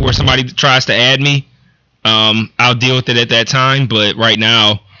to a point where somebody tries to add me, I'll deal with it at that time. But right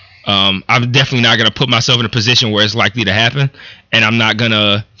now, I'm definitely not going to put myself in a position where it's likely to happen, and I'm not going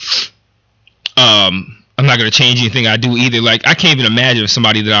to change anything I do either. Like, I can't even imagine if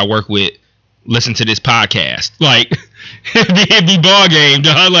somebody that I work with listen to this podcast. Like, it'd be ball game,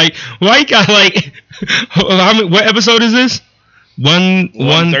 dog. Like, why you got like, what episode is this?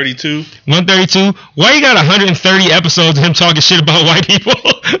 132. 132. Why you got 130 episodes of him talking shit about white people?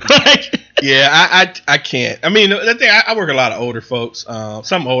 Like, yeah, I can't. I mean, the thing, I work with a lot of older folks.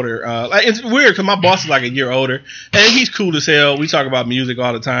 Some older. Like, it's weird because my boss is like a year older, and he's cool as hell. We talk about music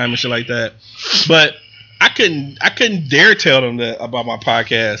all the time and shit like that. But I couldn't dare tell them that about my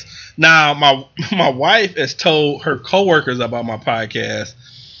podcast. Now my wife has told her coworkers about my podcast,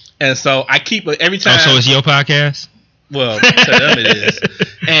 and so I keep every time. Oh, so it's your podcast? Well, to them it is,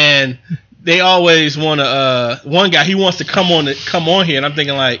 and they always want to. One guy, he wants to come on here, and I'm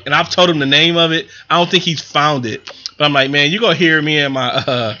thinking like, and I've told him the name of it. I don't think he's found it, but I'm like, man, you're gonna hear me and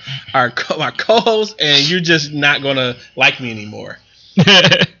my my co-host, and you're just not gonna like me anymore.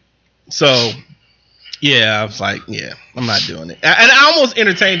 So. Yeah, I was like, yeah, I'm not doing it. And I almost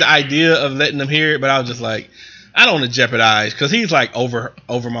entertained the idea of letting them hear it, but I was just like, I don't want to jeopardize, because he's like over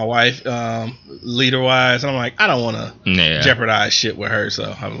my wife, leader wise. And I'm like, I don't want to jeopardize shit with her.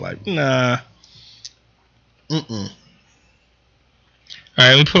 So I was like, nah. All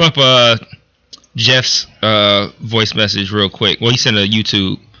right, let me pull up Jeff's voice message real quick. Well, he sent a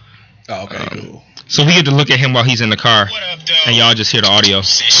YouTube. Oh, okay, cool. So we get to look at him while he's in the car, and y'all just hear the audio.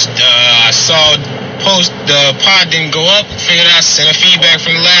 I saw the pod didn't go up. Figured I'd send a feedback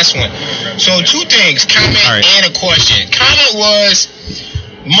from the last one. So 2 things, comment and a question. Comment was,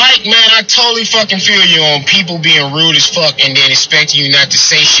 Mike, man, I totally fucking feel you on people being rude as fuck and then expecting you not to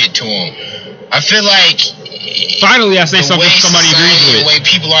say shit to them. I feel like finally I say something somebody agrees with. The way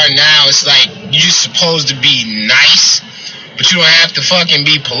people are now, it's like you're just supposed to be nice. but you don't have to fucking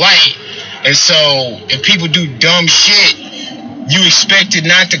be polite. And so if people do dumb shit, you expected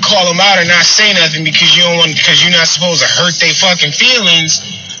not to call them out or not say nothing because you're not supposed to hurt their fucking feelings.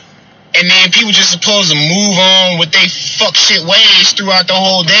 And then people just supposed to move on with their fuck shit ways throughout the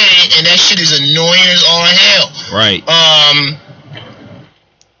whole day, and that shit is annoying as all hell. Right. And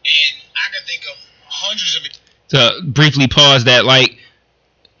I can think of hundreds of it. To briefly pause that, like,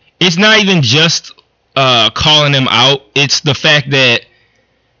 it's not even just calling them out. It's the fact that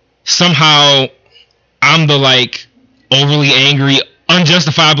somehow I'm the, like, overly angry,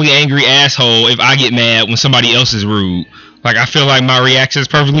 unjustifiably angry asshole if I get mad when somebody else is rude. Like, I feel like my reaction is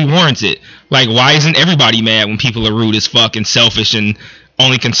perfectly warranted. Like, why isn't everybody mad when people are rude as fuck and selfish and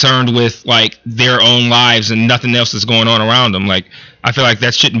only concerned with, like, their own lives and nothing else that's going on around them? Like, I feel like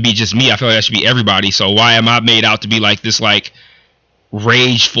that shouldn't be just me. I feel like that should be everybody. So why am I made out to be, like, this, like,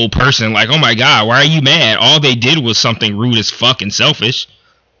 rageful person? Like, oh my God, why are you mad? All they did was something rude as fuck and selfish.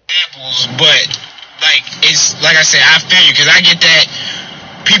 But, like, it's, like I said, I feel you, because I get that.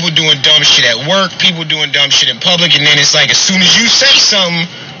 People doing dumb shit at work, people doing dumb shit in public, and then it's like as soon as you say something,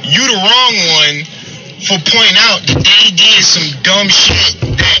 you the wrong one for pointing out that they did some dumb shit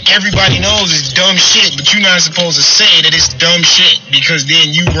that everybody knows is dumb shit, but you're not supposed to say that it's dumb shit because then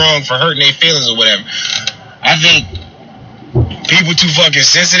you wrong for hurting their feelings or whatever. I think people too fucking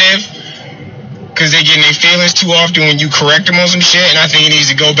sensitive because they getting their feelings too often when you correct them on some shit, and I think it needs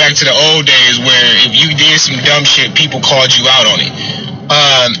to go back to the old days where if you did some dumb shit, people called you out on it.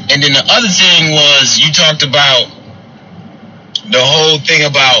 And then the other thing was you talked about the whole thing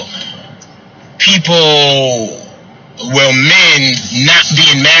about people, well, men not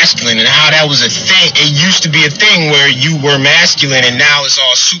being masculine and how that was a thing. It used to be a thing where you were masculine and now it's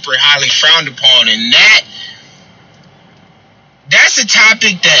all super highly frowned upon, and that's a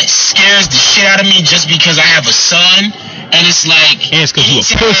topic that scares the shit out of me just because I have a son, and it's like it's because you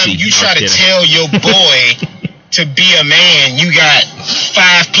a pussy. You try to tell your boy to be a man, you got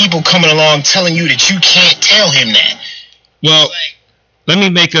 5 people coming along telling you that you can't tell him that. Well, let me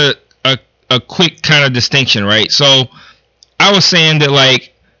make a quick kind of distinction, right? So I was saying that,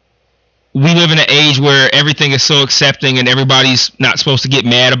 like, we live in an age where everything is so accepting and everybody's not supposed to get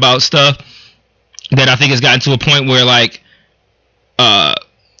mad about stuff, that I think it's gotten to a point where, like,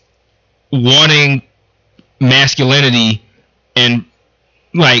 wanting masculinity and,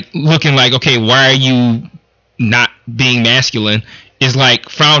 like, looking like, okay, why are you not being masculine is, like,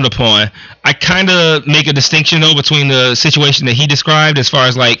 frowned upon. I kind of make a distinction, though, between the situation that he described as far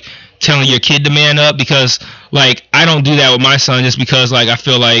as, like, telling your kid to man up, because, like, I don't do that with my son just because, like, I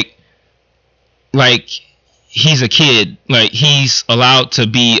feel like he's a kid. Like, he's allowed to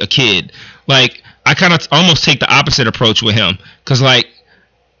be a kid. Like, I kind of almost take the opposite approach with him, because, like,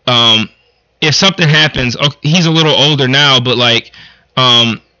 if something happens, okay, he's a little older now, but, like,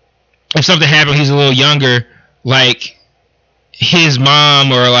 if something happened, he's a little younger, like, his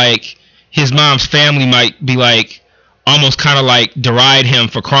mom or, like, his mom's family might be, like, almost kind of, like, deride him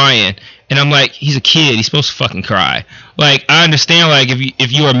for crying. And I'm like, he's a kid. He's supposed to fucking cry. Like, I understand, like,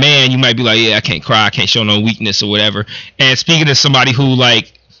 if you're a man, you might be like, yeah, I can't cry. I can't show no weakness or whatever. And speaking to somebody who,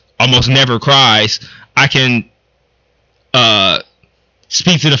 like, almost never cries, I can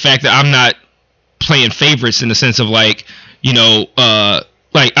speak to the fact that I'm not playing favorites in the sense of, like, you know,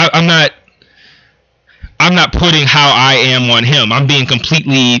 like, I'm not putting how I am on him. I'm being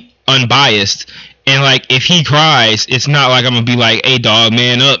completely unbiased. And, like, if he cries, it's not like I'm gonna be like, hey, dog,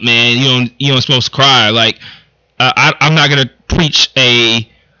 man up, man. You don't supposed to cry. Like, I'm not gonna preach an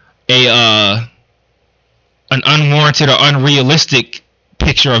unwarranted or unrealistic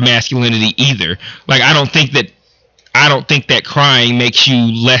picture of masculinity either. Like, I don't think that crying makes you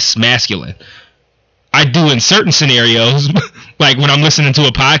less masculine. I do in certain scenarios, like when I'm listening to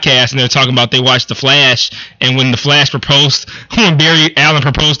a podcast and they're talking about they watched The Flash, and when when Barry Allen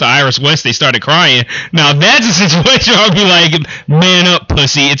proposed to Iris West, they started crying. Now that's a situation where I'll be like, man up,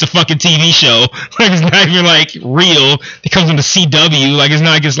 pussy. It's a fucking TV show. Like, it's not even, like, real. It comes on the CW. Like, it's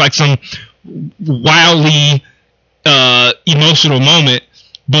not like it's like some wildly emotional moment.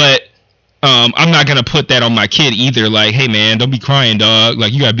 But I'm not gonna put that on my kid either. Like, hey man, don't be crying, dog.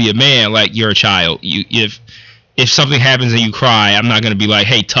 Like, you gotta be a man. Like, you're a child. If something happens and you cry, I'm not gonna be like,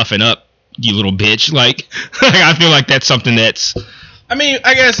 hey, toughen up, you little bitch. Like, I feel like that's something that's. I mean,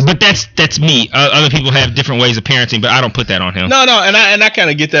 I guess. But that's me. Other people have different ways of parenting, but I don't put that on him. No, and I kind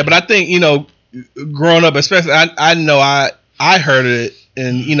of get that, but I think, you know, growing up, especially, I know I heard it,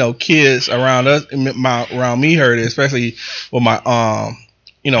 and, you know, kids around us, around me heard it, especially with my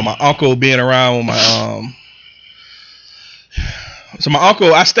you know, my uncle being around with my So my uncle,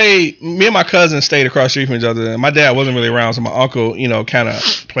 me and my cousin stayed across the street from each other. And my dad wasn't really around, so my uncle, kind of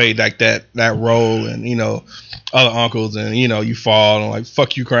played like that role, and other uncles, and you fall and like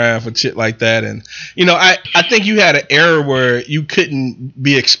fuck you crying for shit like that, and I think you had an era where you couldn't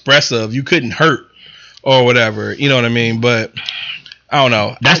be expressive, you couldn't hurt or whatever, you know what I mean? But I don't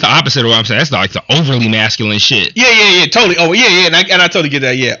know. That's the opposite of what I'm saying. That's like the overly masculine shit. Yeah, totally. Oh yeah, and I totally get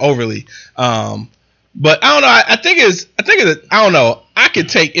that. Yeah, overly. But I don't know. I think it's I don't know. I could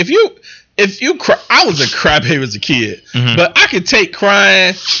take if you cry. I was a crybaby as a kid, but I could take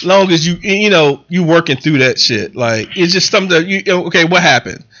crying long as you working through that shit. Like it's just something that okay. What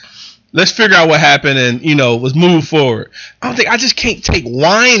happened? Let's figure out what happened and let's move forward. I just can't take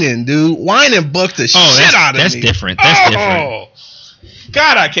whining, dude. Whining bucks the shit out of me. That's different. That's different.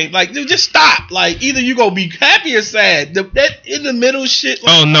 God, I can't. Like, dude, just stop. Like, either you gonna be happy or sad. That in the middle shit.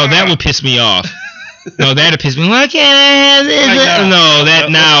 Like, that would piss me off. No, that'd piss me off. Now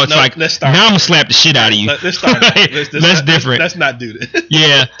I'm gonna slap the shit out of you. Let's start. That's different. Let's not do that.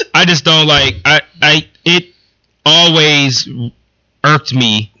 Yeah, I just don't like. It always irked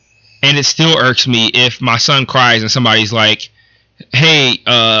me, and it still irks me if my son cries and somebody's like, "Hey,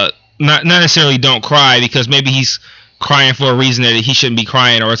 not necessarily don't cry," because maybe he's crying for a reason that he shouldn't be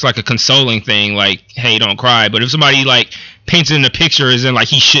crying, or it's like a consoling thing, like, "Hey, don't cry." But if somebody like paints it in the picture as in like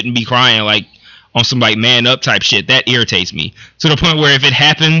he shouldn't be crying, like on some like man up type shit, that irritates me to the point where if it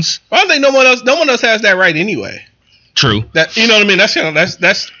happens, I don't think no one else has that right anyway. True. That what I mean.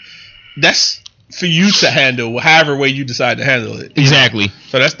 That's for you to handle, however way you decide to handle it. Exactly.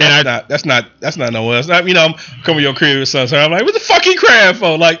 So that's not no one else. I'm coming to your crib with son, so I'm like, what the fuck you crying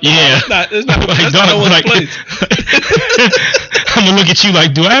for? Like, yeah, it's not like, that's not no one's place. I'm gonna look at you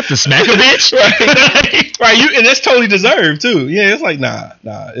like, do I have to smack a bitch? Right. You, and that's totally deserved too. Yeah, it's like nah.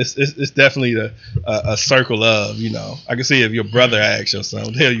 It's definitely a circle of, I can see if your brother asks your son,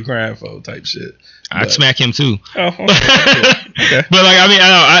 what the hell you crying for type shit. I'd smack him too. Oh, okay. Okay. But like,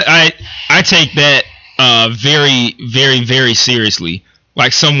 I take that very, very, very seriously.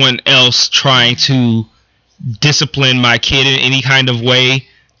 Like someone else trying to discipline my kid in any kind of way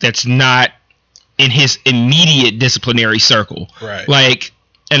that's not in his immediate disciplinary circle. Right. Like,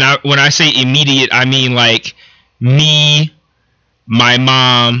 and when I say immediate, I mean like me, my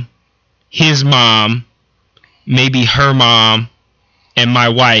mom, his mom, maybe her mom, and my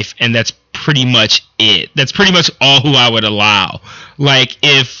wife, and that's pretty much it. That's pretty much all who I would allow. Like,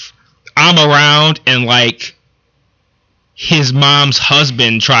 if I'm around and like his mom's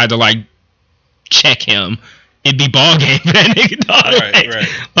husband tried to like check him, it'd be ball game for that nigga, dog. Right.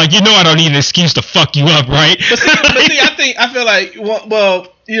 Like, I don't need an excuse to fuck you up, right? But see, I feel like,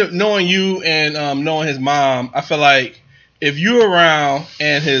 well, knowing you and knowing his mom, I feel like if you're around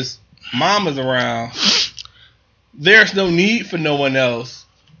and his mom is around, there's no need for no one else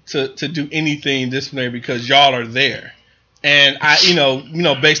to do anything disciplinary because y'all are there. And I,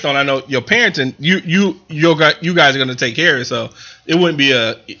 based on, I know your parents and you guys are gonna take care of it, so it wouldn't be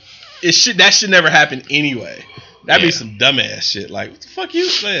that should never happen anyway. That'd be some dumbass shit. Like, what the fuck you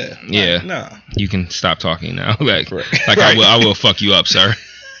said? Yeah. Like, nah. You can stop talking now. Like, right. I will fuck you up, sir.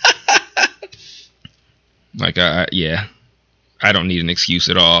 Like, I don't need an excuse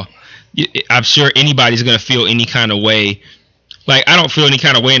at all. I'm sure anybody's gonna feel any kind of way. Like, I don't feel any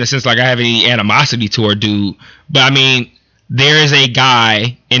kind of way in the sense like I have any animosity toward dude, but I mean, there is a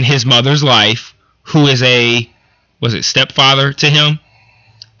guy in his mother's life who is stepfather to him,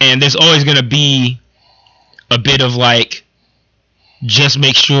 and there's always gonna be a bit of like, just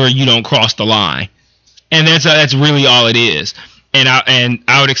make sure you don't cross the line, and that's really all it is. And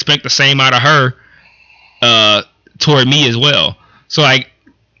I would expect the same out of her toward me as well. So like,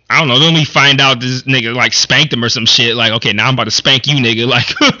 I don't know, then we find out this nigga like spanked him or some shit, like, okay, now I'm about to spank you, nigga, like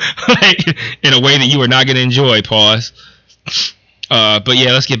in a way that you are not gonna enjoy. Pause. But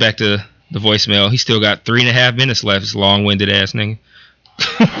yeah, let's get back to the voicemail. He still got 3.5 minutes left. This long-winded ass nigga.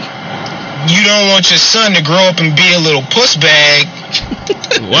 You don't want your son to grow up and be a little puss bag.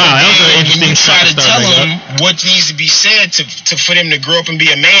 Wow, that was an interesting. You try to tell him what needs to be said for them to grow up and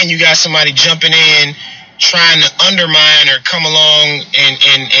be a man. You got somebody jumping in, trying to undermine or come along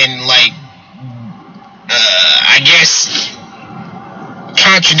and like, I guess,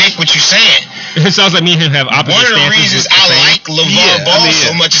 contradict what you're saying. It sounds like me and him have opposite stances. One of the reasons I like LeVar Ball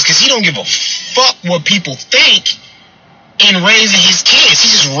so much is because he don't give a fuck what people think in raising his kids. He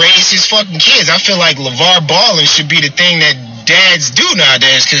just raised his fucking kids. I feel like LeVar balling should be the thing that dads do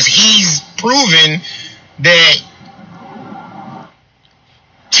nowadays, because he's proven that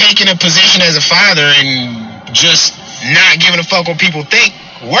taking a position as a father and just not giving a fuck what people think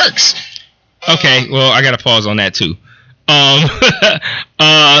works. Okay, well, I gotta pause on that too.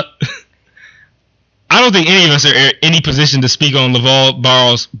 I don't think any of us are in any position to speak on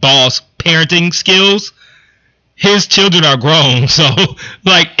LaVar Ball's parenting skills. His children are grown, so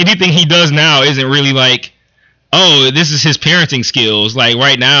like anything he does now isn't really like, oh, this is his parenting skills. Like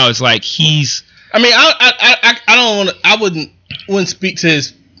right now, it's like he's. I mean, I wouldn't speak to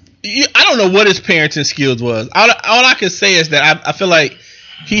his. I don't know what his parenting skills was. All I can say is that I feel like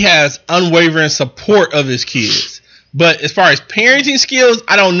he has unwavering support of his kids. But as far as parenting skills,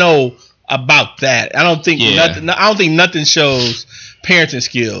 I don't know about that. I don't think nothing shows parenting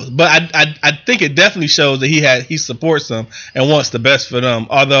skills. But I think it definitely shows that he supports them and wants the best for them.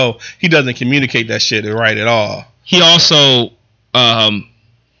 Although he doesn't communicate that shit right at all. He also,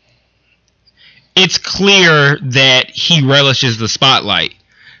 it's clear that he relishes the spotlight.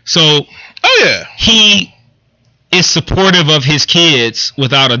 So, he is supportive of his kids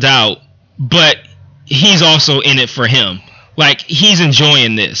without a doubt, but he's also in it for him. Like he's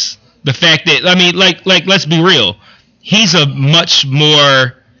enjoying this. The fact that like let's be real, he's a much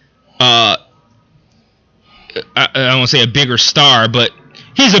more I don't want to say a bigger star, but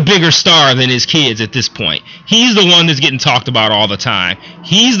he's a bigger star than his kids at this point. He's the one that's getting talked about all the time.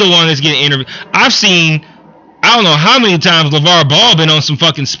 He's the one that's getting interviewed. I've seen, I don't know how many times LaVar Ball been on some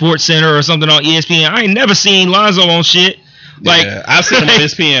fucking Sports Center or something on ESPN. I ain't never seen Lonzo on shit. Like I've seen him on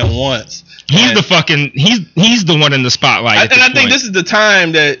ESPN once. He's the fucking he's the one in the spotlight. I think this is the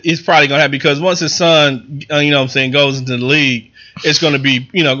time that he's probably gonna have, because once his son, goes into the league, it's gonna be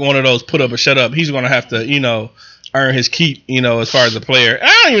one of those put up or shut up. He's gonna have to earn his keep, as far as a player.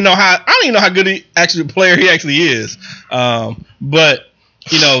 I don't even know how good player he actually is. But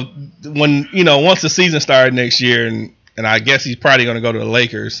when once the season started next year, and I guess he's probably going to go to the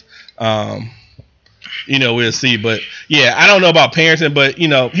Lakers. We'll see. But yeah, I don't know about parenting, but he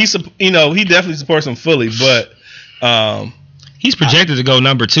definitely supports him fully. But he's projected to go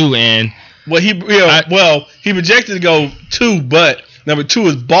number 2, and he projected to go 2, but number 2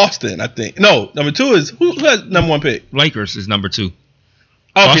 is Boston, I think. No, number 2 is who has number 1 pick? Lakers is number 2. Okay,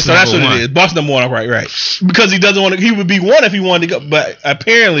 Boston, so that's what it is. Boston number 1, right. Because he doesn't want to. He would be 1 if he wanted to go, but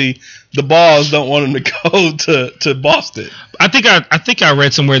apparently the Balls don't want him to go to Boston. I think I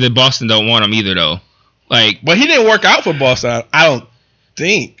read somewhere that Boston don't want him either, though. But he didn't work out for Boston. I don't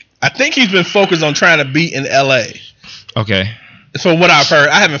think. I think he's been focused on trying to beat in LA. Okay. So what I've heard,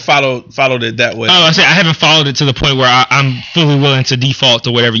 I haven't followed it that way. Oh, I haven't followed it to the point where I'm fully willing to default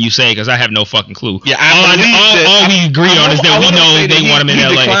to whatever you say, because I have no fucking clue. Yeah, all we agree on is that we know they want him in LA.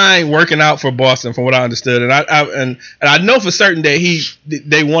 He declined working out for Boston, from what I understood, and I know for certain that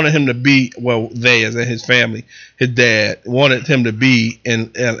they wanted him to be, they as in his family, his dad wanted him to be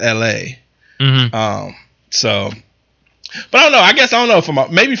in LA. Mm-hmm. But I don't know. I guess I don't know from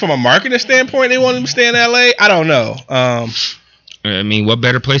a marketing standpoint, they want him to stay in LA. I don't know. I mean, what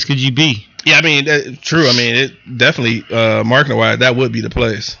better place could you be? Yeah, I mean, true. I mean, it definitely marketing wise, that would be the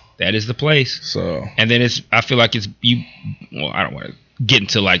place. That is the place. So, and then I feel like it's you. Well, I don't want to get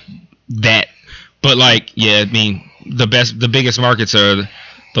into like that, but I mean, the biggest markets are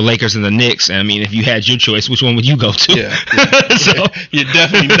the Lakers and the Knicks. And I mean, if you had your choice, which one would you go to? Yeah. So you're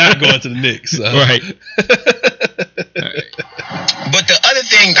definitely not going to the Knicks. So. Right. But the other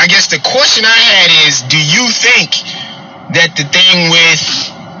thing, I guess the question I had is, do you think that the thing with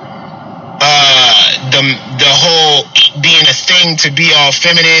the whole being a thing to be all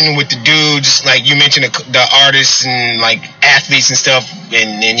feminine with the dudes, like you mentioned the artists and like athletes and stuff,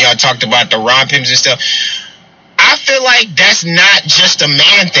 and y'all talked about the rompims and stuff, I feel like that's not just a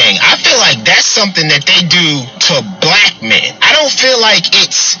man thing. I feel like that's something that they do to black men. I don't feel like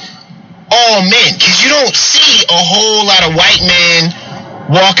it's all men, because you don't see a whole lot of white men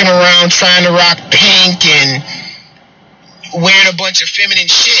walking around trying to rock pink and wearing a bunch of feminine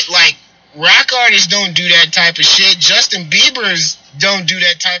shit. Like, rock artists don't do that type of shit. Justin Bieber's don't do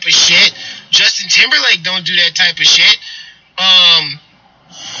that type of shit. Justin Timberlake don't do that type of shit.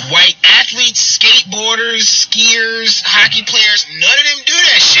 White athletes, skateboarders, skiers, hockey players, none of them do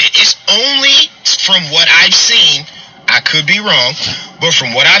that shit. It's only, from what I've seen, I could be wrong, but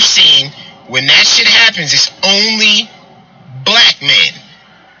from what I've seen, when that shit happens, it's only black men.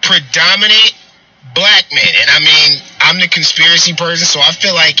 Predominant black men. And I mean, I'm the conspiracy person, so I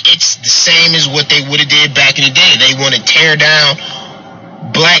feel like it's the same as what they would have did back in the day. They want to tear down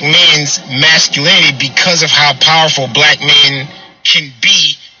black men's masculinity because of how powerful black men can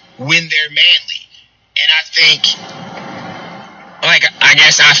be when they're manly. And I think, I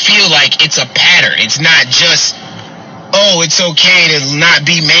guess I feel like it's a pattern. It's not just, oh, it's okay to not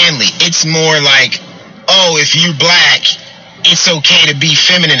be manly. It's more like, oh, if you're black, it's okay to be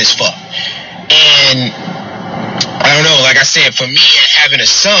feminine as fuck. And I don't know. Like I said, for me, having a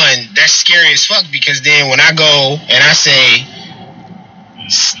son, that's scary as fuck, because then when I go and I say,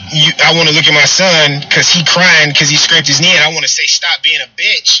 I want to look at my son because he crying because he scraped his knee, and I want to say, stop being a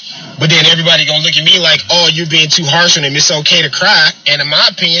bitch. But then everybody going to look at me like, oh, you're being too harsh on him. It's okay to cry. And in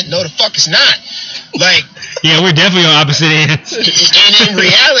my opinion, no, the fuck it's not. Like, yeah, we're definitely on opposite ends. And in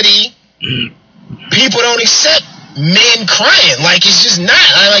reality, people don't accept men crying. Like, it's just not.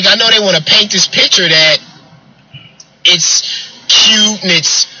 I know they want to paint this picture that it's cute and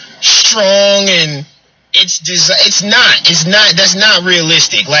it's strong and it's not. That's not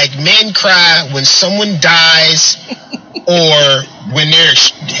realistic. Like, men cry when someone dies or when they're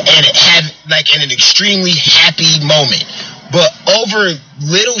in an extremely happy moment. But over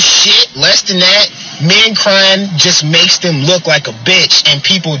little shit, less than that, men crying just makes them look like a bitch, and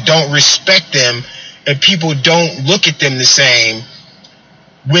people don't respect them, and people don't look at them the same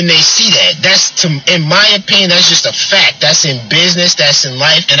when they see that. In my opinion, that's just a fact. That's in business, that's in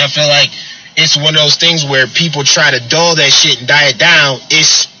life, and I feel like it's one of those things where people try to dull that shit and die it down,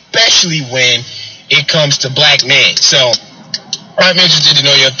 especially when it comes to black men. So I'm interested to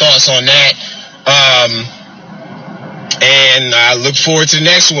know your thoughts on that. And I look forward to the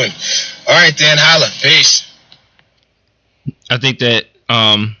next one. All right, then. Holla. Peace. I think that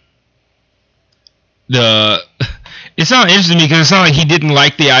it sounded interesting to me because it sounded like he didn't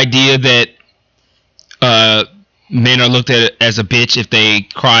like the idea that men are looked at as a bitch if they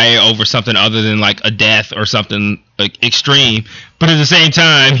cry over something other than like a death or something like extreme. But at the same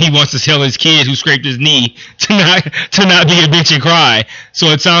time, he wants to tell his kid who scraped his knee to not be a bitch and cry. So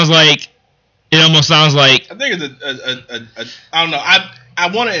it almost sounds like, I think it's I don't know. I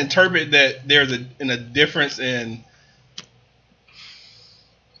want to interpret that there's a difference in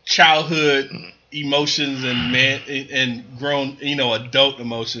childhood emotions and grown, adult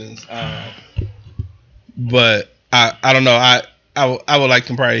emotions. But I don't know. I would like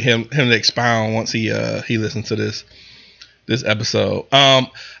him to expound once he listens to this episode. I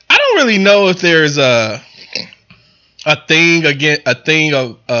don't really know if there's a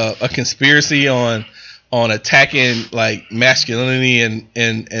conspiracy on attacking like masculinity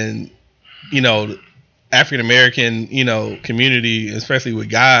and African American community, especially with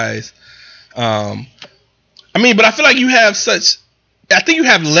guys. But I feel like you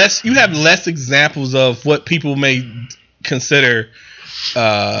have less examples of what people may consider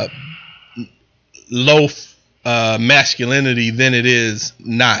low masculinity than it is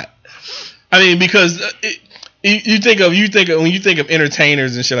not. Because you think of when you think of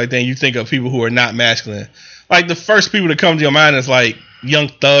entertainers and shit like that, you think of people who are not masculine. Like, the first people that come to your mind is like Young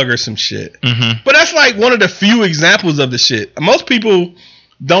Thug or some shit. Mm-hmm. But that's like one of the few examples of the shit. Most people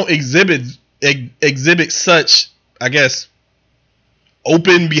don't exhibit such, I guess,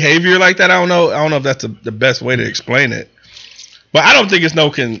 open behavior like that. I don't know if that's the best way to explain it. But I don't think it's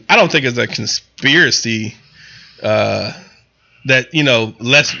a conspiracy that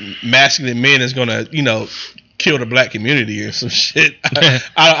less masculine men is gonna kill the black community or some shit.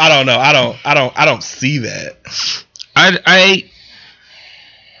 I don't know. I don't see that. I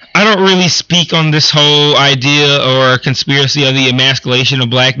don't really speak on this whole idea or conspiracy of the emasculation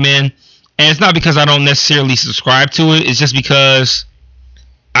of black men, and it's not because I don't necessarily subscribe to it. It's just because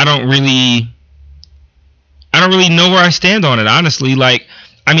I don't really know where I stand on it, honestly. Like,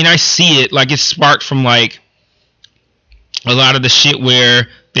 I see it, like, it's sparked from like a lot of the shit where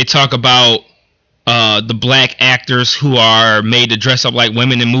they talk about the black actors who are made to dress up like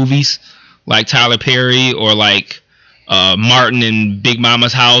women in movies, like Tyler Perry or like Martin in Big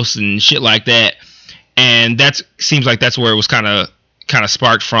Mama's House and shit like that. And that seems like that's where it was kind of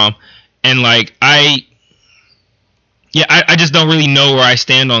sparked from. And like I just don't really know where I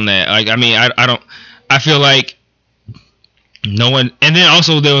stand on that. Like, I feel like no one. And then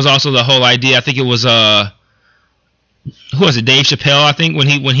also there was also the whole idea, I think it was who was it, Dave Chappelle, I think, when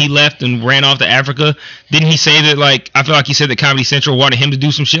he left and ran off to Africa, didn't he say that, like, I feel like he said that Comedy Central wanted him to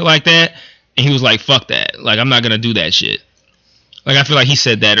do some shit like that, and he was like, fuck that, like, I'm not gonna do that shit. Like, I feel like he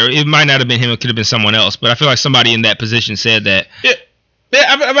said that, or it might not have been him, it could have been someone else, but I feel like somebody in that position said that. Yeah,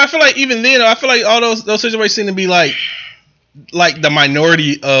 I feel like even then, I feel like all those situations seem to be like the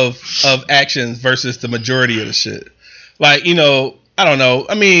minority of actions versus the majority of the shit. Like, I don't know.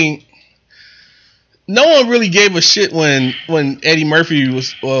 No one really gave a shit when Eddie Murphy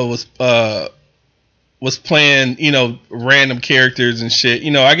was playing, random characters and shit.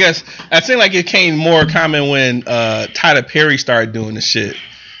 I guess I think like it came more common when Tyler Perry started doing the shit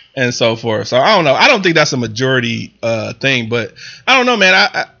and so forth. So I don't know. I don't think that's a majority thing, but I don't know, man.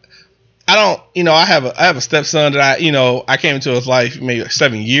 I don't, I have a stepson that I came into his life maybe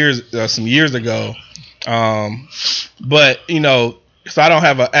some years ago, But so I don't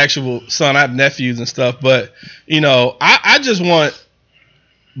have an actual son. I have nephews and stuff. But I just want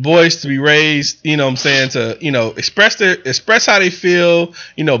boys to be raised, what I'm saying, to express how they feel,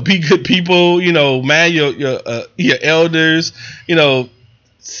 be good people, man your elders,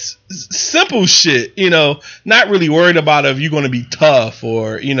 simple shit, not really worried about if you're going to be tough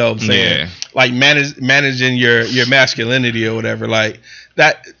or what I'm saying, like managing your masculinity or whatever. Like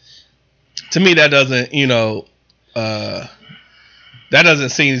that, to me, that doesn't that doesn't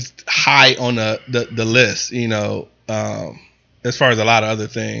seem high on the list, as far as a lot of other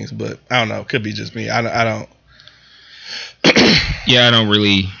things. But I don't know, it could be just me. I don't yeah, I don't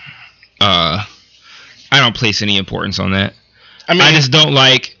really I don't place any importance on that. I mean, I just don't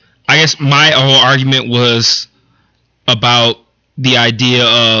like, I guess my whole argument was about the idea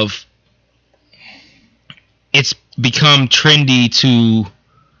of it's become trendy to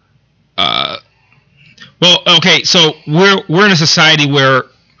well, okay, so we're in a society where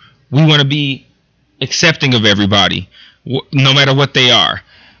we want to be accepting of everybody, no matter what they are,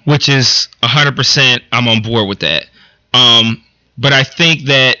 which is 100%. I'm on board with that. But I think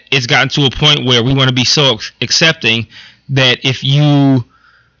that it's gotten to a point where we want to be so accepting that if you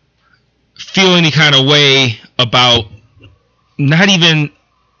feel any kind of way about not even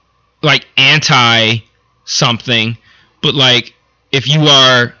like anti something, but like if you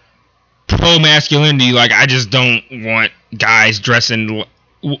are pro masculinity, like I just don't want guys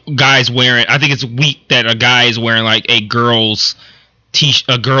wearing, I think it's weak that a guy is wearing like a girl's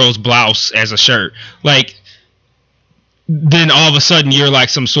blouse as a shirt. Like, then all of a sudden you're like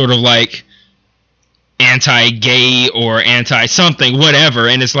some sort of like anti-gay or anti-something, whatever.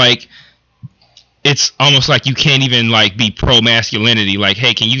 And it's like, it's almost like you can't even like be pro-masculinity. Like,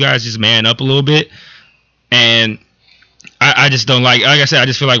 hey, can you guys just man up a little bit? And I just don't like I said, I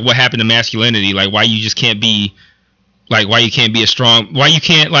just feel like what happened to masculinity? Like, why you just can't be, like, why you can't be a strong, why you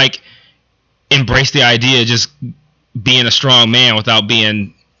can't like embrace the idea of just being a strong man without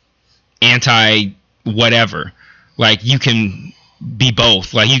being anti whatever. Like, you can be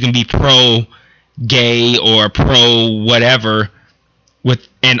both. Like, you can be pro gay or pro whatever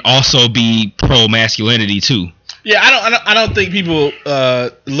and also be pro masculinity too. Yeah, I don't think people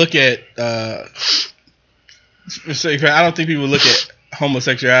look at I don't think people look at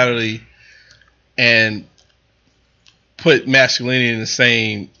homosexuality and put masculinity in the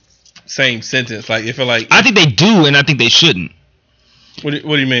same sentence. Like, if I think they do, and I think they shouldn't. What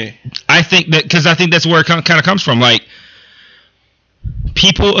do you mean? I think that because I think that's where it kind of comes from. Like,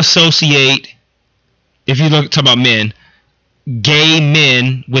 people associate, if you talk about men, gay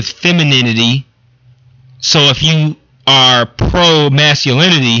men with femininity. So if you are pro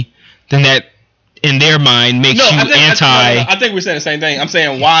masculinity, then that in their mind makes you anti. I think we're saying the same thing. I'm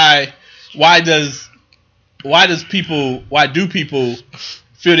saying why do people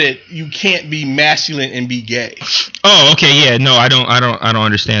feel that you can't be masculine and be gay? Oh, okay, yeah, no, I don't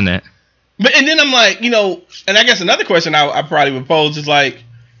understand that. But and then I'm like, and I guess another question I probably would pose is like,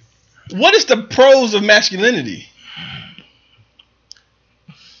 what is the pros of masculinity?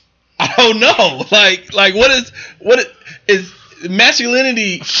 I don't know. Like what is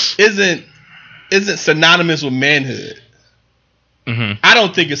masculinity isn't synonymous with manhood. Mm-hmm. I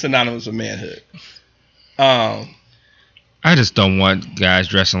don't think it's synonymous with manhood. I just don't want guys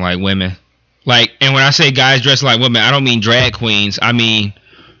dressing like women. Like, and when I say guys dressing like women, I don't mean drag queens. I mean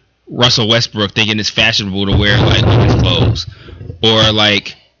Russell Westbrook thinking it's fashionable to wear like women's clothes, or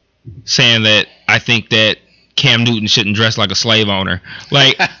like saying that I think that Cam Newton shouldn't dress like a slave owner.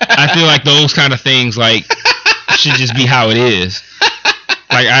 Like, I feel like those kind of things like should just be how it is.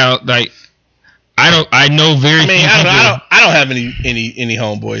 Like, I know very few people. I don't have any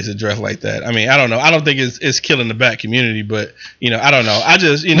homeboys that dress like that. I mean, I don't know. I don't think it's killing the black community, but I don't know. I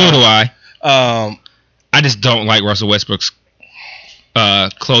just Nor do I. I just don't like Russell Westbrook's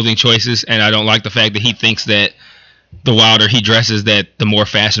clothing choices, and I don't like the fact that he thinks that the wilder he dresses, that the more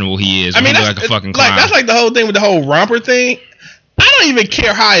fashionable he is. I mean, that's like a fucking clown. Like, that's like the whole thing with the whole romper thing. I don't even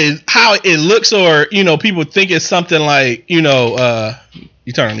care how it looks, or people think it's something like you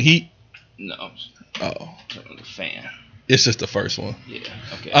turn on the heat. No. Oh. Turn on the fan. It's just the first one. Yeah.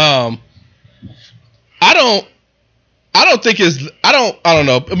 Okay. I don't think it's. I don't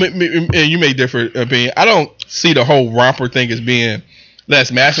know. I mean, you may differ opinion. I don't see the whole romper thing as being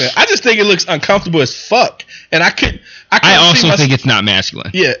less masculine. I just think it looks uncomfortable as fuck, and I also think it's not masculine.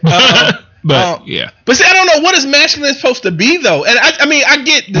 Yeah. But yeah. But see, I don't know what is masculine supposed to be though, and I mean I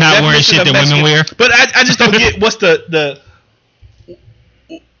get the not wearing shit that women wear, but I just don't get what's the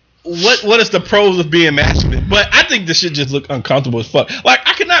what is the pros of being masculine. But I think this shit just look uncomfortable as fuck. Like,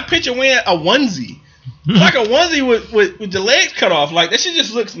 I could not picture wearing a onesie. like a onesie with the legs cut off. Like that shit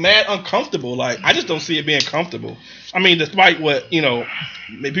just looks mad uncomfortable. Like I just don't see it being comfortable. I mean, despite what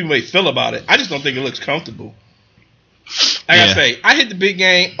people may feel about it, I just don't think it looks comfortable. Like I say, I hit the big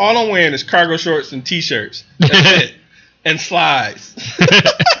game. All I'm wearing is cargo shorts and t-shirts. That's it, and slides.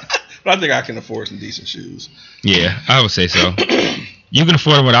 But I think I can afford some decent shoes. Yeah, I would say so. You can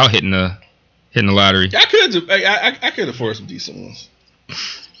afford them without hitting the lottery. Yeah, I could afford some decent ones.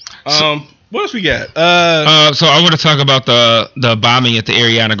 What else we got? So I want to talk about the bombing at the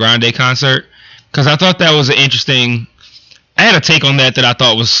Ariana Grande concert, because I thought that was an interesting. I had a take on that I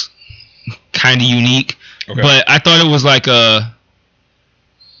thought was kind of unique, but I thought it was like an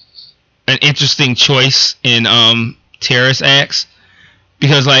interesting choice in terrorist acts,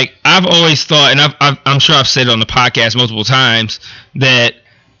 because like I've always thought, and I'm sure I've said it on the podcast multiple times, that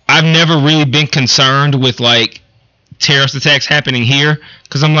I've never really been concerned with like terrorist attacks happening here,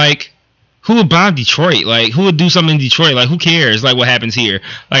 because I'm like, who would bomb Detroit? Like, who would do something in Detroit? Like, who cares? Like, what happens here?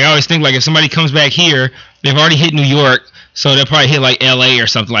 Like, I always think, like, if somebody comes back here, they've already hit New York, so they'll probably hit, like, L.A. or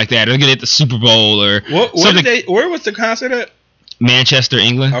something like that. They're going to hit the Super Bowl or something. Where was the concert at? Manchester,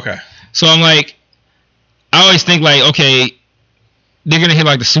 England. Okay. So I'm like, I always think, like, okay, they're going to hit,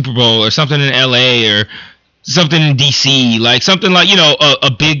 like, the Super Bowl or something in L.A. or something in D.C., like, something like,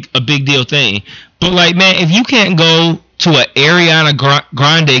 a big deal thing. But, like, man, if you can't go to an Ariana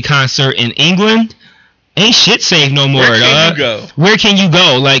Grande concert in England, ain't shit safe no more. Where can you go? Where can you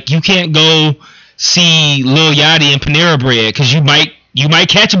go? Like, you can't go see Lil Yachty and Panera Bread, because you might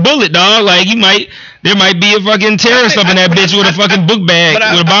catch a bullet, dog. Like, there might be a fucking terrorist up in that bitch with a fucking book bag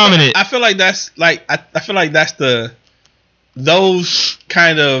with a bomb in it. I feel like that's those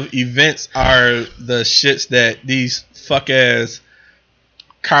kind of events are the shits that these fuck ass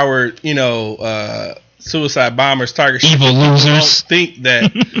coward, suicide bombers target. Evil losers. Don't think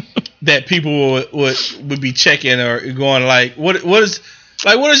that people would be checking or going like, what is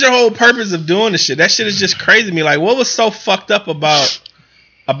your whole purpose of doing this shit? That shit is just crazy to me. Like, what was so fucked up about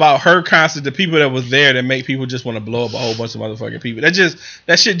her concert, the people that was there, that make people just want to blow up a whole bunch of motherfucking people?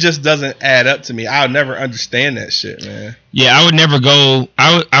 That shit just doesn't add up to me. I'll never understand that shit, man. Yeah, I would never go.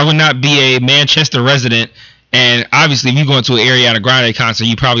 I would not be a Manchester resident. And obviously, if you go into an Ariana Grande concert,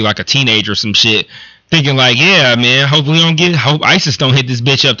 you probably like a teenager or some shit, thinking like, yeah, man, hope ISIS don't hit this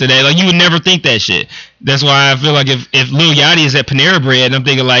bitch up today. Like, you would never think that shit. That's why I feel like if Lil Yachty is at Panera Bread, I'm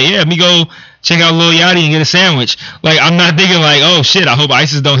thinking like, yeah, let me go check out Lil Yachty and get a sandwich. Like, I'm not thinking like, oh shit, I hope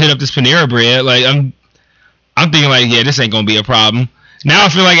ISIS don't hit up this Panera Bread. Like, I'm thinking like, yeah, this ain't gonna be a problem. Now I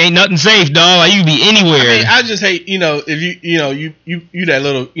feel like ain't nothing safe, dog. Like, you can be anywhere. I mean, I just hate, if you that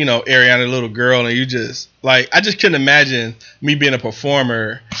little, Ariana little girl, and you just like, I just couldn't imagine me being a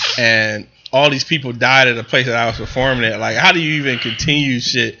performer and all these people died at a place that I was performing at. Like, how do you even continue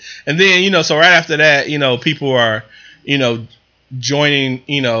shit? And then, so right after that, people are, joining,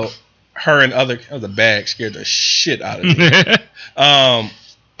 her and other, the bag scared the shit out of me.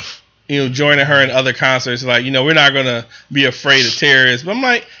 Joining her in other concerts, like, we're not gonna be afraid of terrorists. But I'm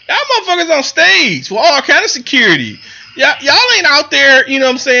like, y'all motherfuckers on stage with all kind of security. Y'all ain't out there, you know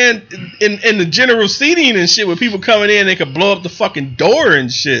what I'm saying, in the general seating and shit, with people coming in, they could blow up the fucking door and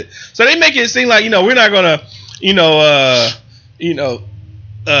shit. So they make it seem like, we're not gonna,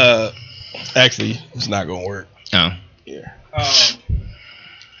 actually, it's not gonna work. Oh. Yeah.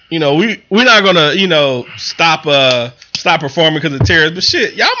 We're not gonna, stop performing because of terrorists. But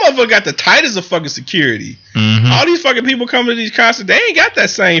shit, y'all motherfucker got the tightest of fucking security. Mm-hmm. All these fucking people coming to these concerts, they ain't got that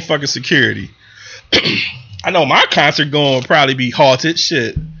same fucking security. I know my concert going to probably be halted.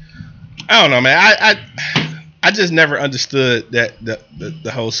 Shit, I don't know, man. I just never understood that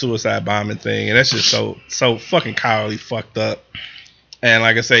the whole suicide bombing thing, and that's just so fucking cowardly, fucked up. And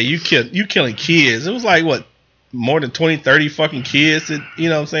like I say, you killing kids. It was like what, more than 20, 30 fucking kids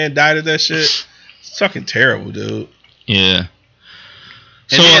that died of that shit. It's fucking terrible, dude. Yeah.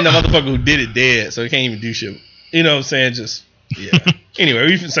 And then the motherfucker who did it dead, so he can't even do shit. You know what I'm saying? Just, yeah. Anyway,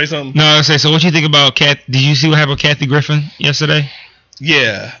 you can say something? No, I say, so what you think about did you see what happened with Kathy Griffin yesterday?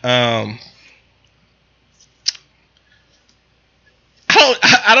 Yeah.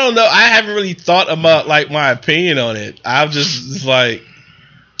 I don't know. I haven't really thought about, like, my opinion on it. I'm just like,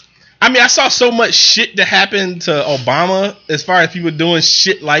 I mean, I saw so much shit that happened to Obama as far as people doing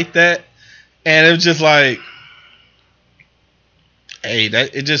shit like that. And it was just like, hey,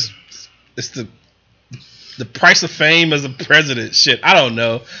 it's the price of fame as a president. Shit, I don't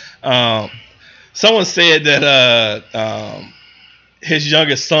know. Someone said that his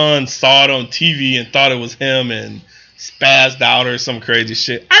youngest son saw it on TV and thought it was him and spazzed out or some crazy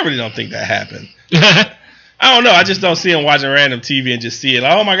shit. I really don't think that happened. I don't know. I just don't see him watching random TV and just see it.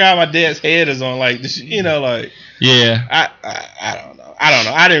 Like, oh my god, my dad's head is on. Like, you know, like. Yeah. I don't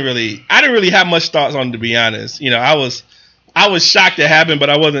know. I didn't really have much thoughts on it, to be honest. You know, I was shocked it happened, but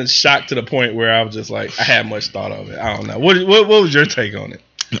I wasn't shocked to the point where I was just like I had much thought of it. I don't know. What was your take on it?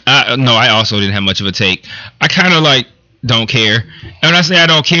 No, I also didn't have much of a take. I kind of like don't care. And when I say I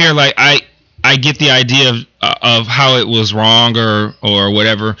don't care, like I get the idea of how it was wrong or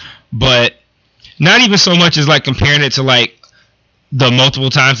whatever, but not even so much as like comparing it to like the multiple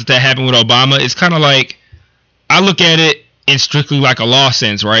times that happened with Obama. It's kind of like I look at it in strictly like a law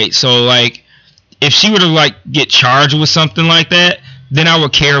sense, right? So like if she were to like get charged with something like that, then I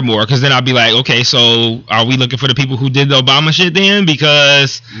would care more, because then I'd be like, okay, so are we looking for the people who did the Obama shit then?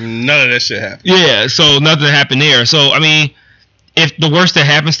 Because none of that shit happened. Yeah, so nothing happened there. So I mean, if the worst that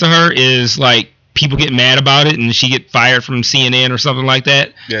happens to her is like people get mad about it and she get fired from CNN or something like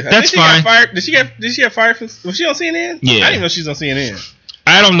that, that's fine. Did she get fired from? Was she on CNN? Yeah, I didn't know she was on CNN.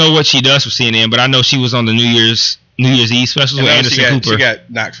 I don't know what she does for CNN, but I know she was on the New Year's Eve specials with Anderson Cooper. She got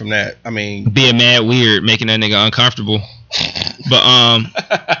knocked from that. I mean, being mad weird, making that nigga uncomfortable. But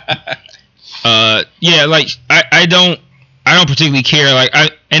yeah, like I don't particularly care. Like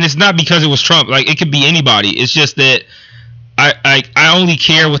and it's not because it was Trump. Like it could be anybody. It's just that I only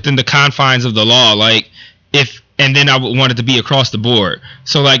care within the confines of the law. Like and then I would want it to be across the board.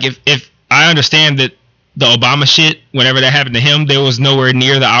 So like if I understand that the Obama shit, whenever that happened to him, there was nowhere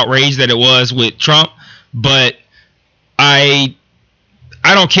near the outrage that it was with Trump. But I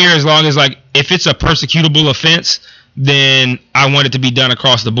don't care, as long as like if it's a persecutable offense, then I want it to be done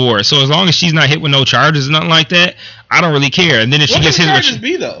across the board. So as long as she's not hit with no charges or nothing like that, I don't really care. And then if she gets hit with charges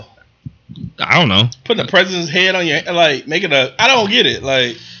be though? I don't know. Putting the president's head on your, like, making a, I don't get it.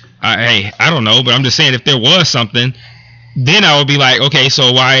 Like, I don't know, but I'm just saying if there was something, then I would be like, okay,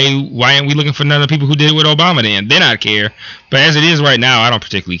 so why aren't we looking for none of the people who did it with Obama then I'd care. But as it is right now, I don't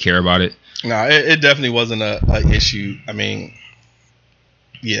particularly care about it. No, it definitely wasn't a issue. I mean,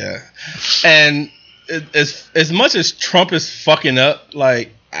 yeah. And as much as Trump is fucking up,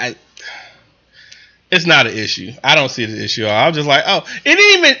 like, it's not an issue. I don't see the issue. I was just like, oh,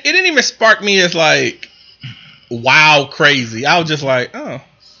 it didn't even spark me as like, wow, crazy. I was just like, oh,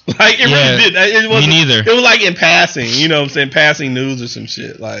 like it really did. It wasn't, me neither. It was like in passing, you know what I'm saying, passing news or some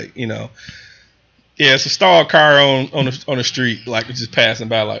shit, like, you know, yeah, it's a stalled car on the street, like it's just passing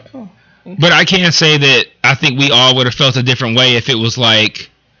by, like, oh. Okay. But I can't say that I think we all would have felt a different way if it was like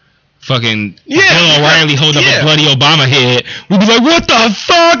fucking Bill O'Reilly holding up a bloody Obama head. We'd be like, what the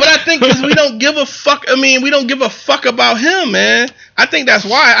fuck? But I think because we don't give a fuck. I mean, we don't give a fuck about him, man. I think that's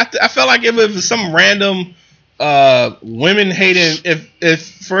why. I felt like if it was some random women hating, if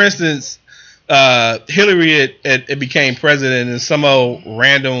for instance Hillary had became president and some old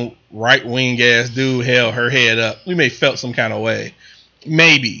random right wing ass dude held her head up, we may felt some kind of way,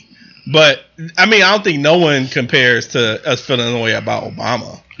 maybe. But I mean, I don't think no one compares to us feeling the way about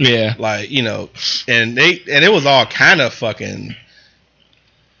Obama. Yeah, like, you know, and it was all kind of fucking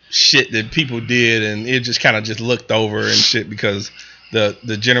shit that people did, and it just kind of just looked over and shit because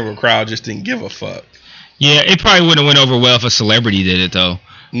the general crowd just didn't give a fuck. Yeah, it probably wouldn't have went over well if a celebrity did it though.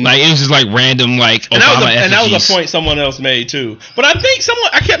 Like, it was just like random, like, Obama effigies. And that was a point someone else made too. But I think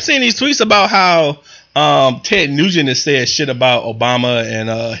I kept seeing these tweets about how Ted Nugent has said shit about Obama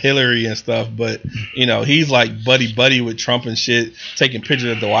and Hillary and stuff, but you know, he's like buddy with Trump and shit, taking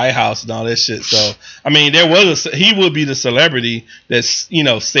pictures at the White House and all that shit. So I mean, he would be the celebrity that's, you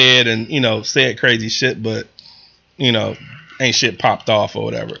know, said crazy shit, but you know, ain't shit popped off or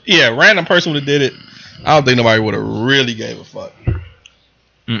whatever. Yeah, random person would have did it. I don't think nobody would have really gave a fuck.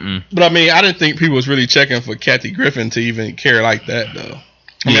 But I mean, I didn't think people was really checking for Kathy Griffin to even care like that though.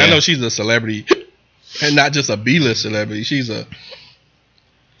 I mean, I know she's a celebrity. And not just a B-list celebrity. She's a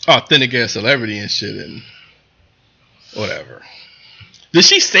authentic ass celebrity and shit and whatever. Did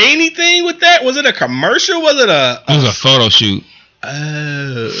she say anything with that? Was it a commercial? It was a photo shoot.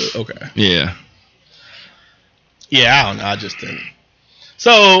 Oh, okay. Yeah. Yeah, I don't know. I just didn't.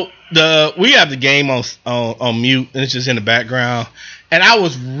 So we have the game on mute and it's just in the background. And I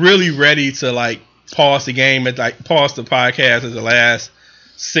was really ready to like pause the game and like pause the podcast at the last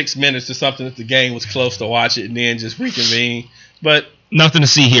 6 minutes or something if the game was close to watch it and then just reconvene. But nothing to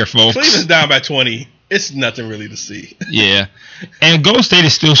see here, folks. Cleveland's down by 20. It's nothing really to see. Yeah. And Golden State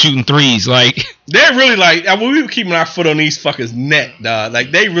is still shooting threes. Like, they're really like, I mean, we were keeping our foot on these fuckers' neck, dog. Like,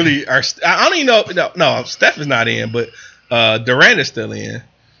 they really are. I don't even know. No, Steph is not in, but Durant is still in.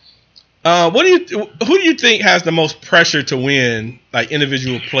 Who do you think has the most pressure to win, like,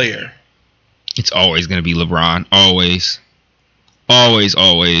 individual player? It's always going to be LeBron. Always. Always.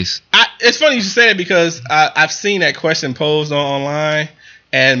 It's funny you say it because I've seen that question posed online,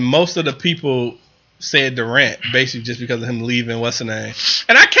 and most of the people said Durant, basically just because of him leaving. What's the name?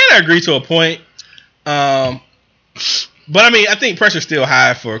 And I kind of agree to a point. But I mean, I think pressure's still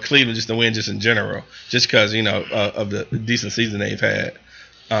high for Cleveland just to win, just in general, just because of the decent season they've had.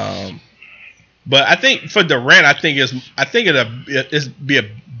 But I think for Durant, I think it'd be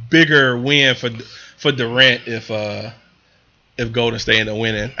a bigger win for Durant if Golden State ended up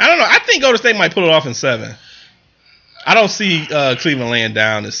winning. I don't know. I think Golden State might pull it off in 7. I don't see Cleveland laying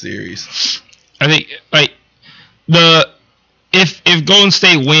down this series. I think if Golden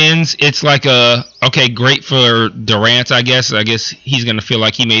State wins, it's like great for Durant. I guess he's gonna feel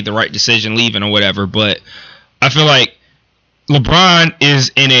like he made the right decision leaving or whatever. But I feel like LeBron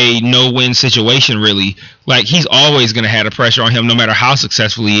is in a no-win situation, really. Like, he's always going to have the pressure on him no matter how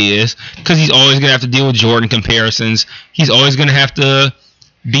successful he is, because he's always going to have to deal with Jordan comparisons. He's always going to have to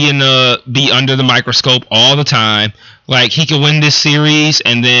be under the microscope all the time. Like, he could win this series,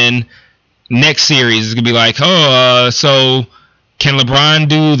 and then next series is going to be like, so can LeBron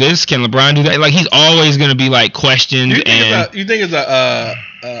do this? Can LeBron do that? Like, he's always going to be, like, questioned. You think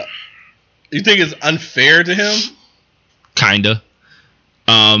it's unfair to him? Kinda.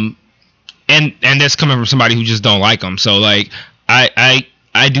 And that's coming from somebody who just don't like him. So like I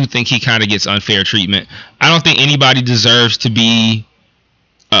do think he kind of gets unfair treatment. I don't think anybody deserves to be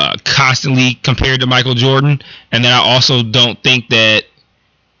constantly compared to Michael Jordan, and then I also don't think that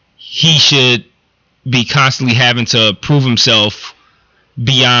he should be constantly having to prove himself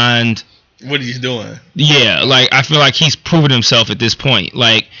beyond what he's doing. Yeah, like I feel like he's proven himself at this point.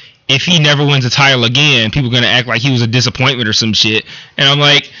 Like, if he never wins a title again, people are gonna act like he was a disappointment or some shit. And I'm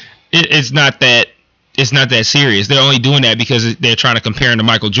like, it's not that serious. They're only doing that because they're trying to compare him to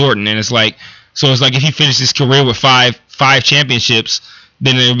Michael Jordan. And it's like if he finished his career with five championships,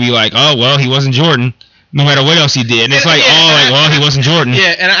 then it'll be like, oh well, he wasn't Jordan, no matter what else he did. And it's like, he wasn't Jordan.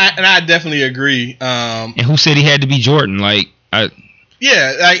 Yeah, and I definitely agree. And who said he had to be Jordan? Like, I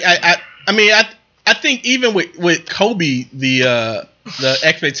think even with Kobe, the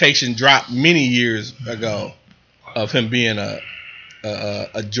expectation dropped many years ago of him being a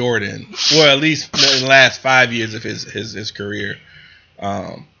Jordan, or at least in the last 5 years of his career.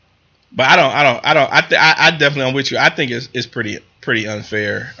 But I definitely am with you. I think it's pretty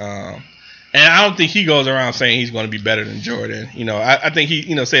unfair. And I don't think he goes around saying he's going to be better than Jordan. I think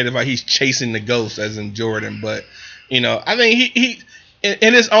he said about he's chasing the ghost as in Jordan, but I think he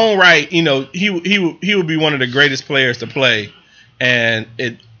in his own right, he would be one of the greatest players to play. And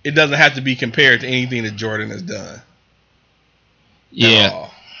it doesn't have to be compared to anything that Jordan has done. Yeah.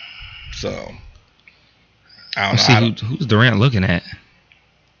 So I don't know. Who's Durant looking at?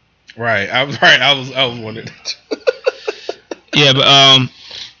 Right. I was wondering. Yeah, but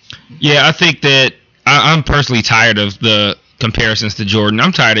I think that I'm personally tired of the comparisons to Jordan.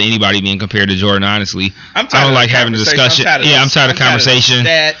 I'm tired of anybody being compared to Jordan, honestly. I don't like having a discussion. I'm tired of conversation.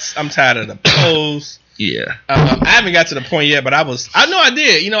 I'm tired of the posts. Yeah. I haven't got to the point yet, but I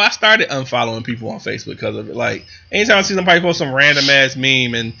did. I started unfollowing people on Facebook because of it. Like, anytime I see somebody post some random ass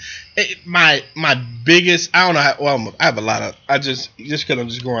meme, and my biggest, I don't know I have a lot of, just because I'm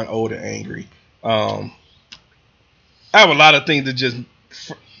just growing old and angry. I have a lot of things that just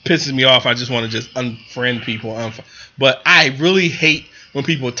pisses me off. I just want to just unfriend people. But I really hate when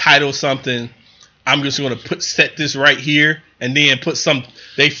people title something, I'm just going to set this right here, and then put some,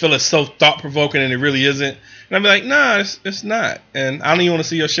 they feel it's so thought-provoking and it really isn't. And I'm like, nah, it's not. And I don't even want to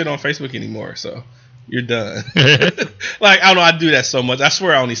see your shit on Facebook anymore, so you're done. Like, I don't know, I do that so much. I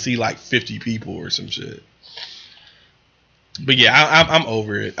swear I only see like 50 people or some shit. But yeah, I'm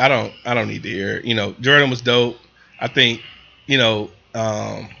over it. I don't need to hear it. Jordan was dope. I think, LeBron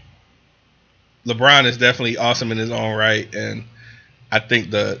is definitely awesome in his own right, and I think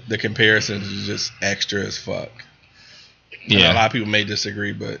the comparisons is just extra as fuck. Yeah, a lot of people may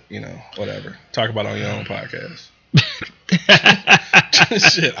disagree, but whatever. Talk about it on your own podcast.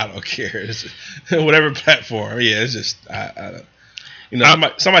 Shit, I don't care. It's just, whatever platform. Yeah, it's just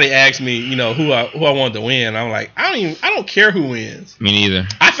somebody asked me, who I wanted to win. I'm like, I don't care who wins. Me neither.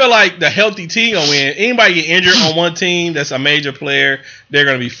 I feel like the healthy team gonna win. Anybody get injured on one team that's a major player, they're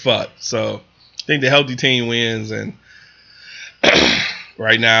gonna be fucked. So I think the healthy team wins, and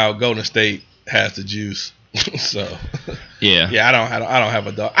right now Golden State has the juice. So yeah, I don't have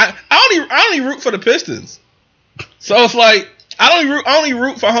a dog. I only root for the Pistons. So it's like I only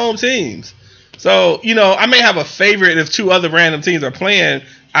root for home teams. So I may have a favorite if two other random teams are playing.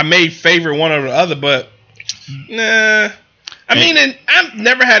 I may favor one over the other, but nah. I mean, and I've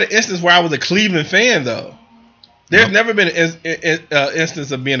never had an instance where I was a Cleveland fan though. There's never been an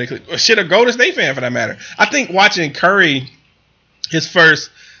instance of being a Golden State fan for that matter. I think watching Curry, his first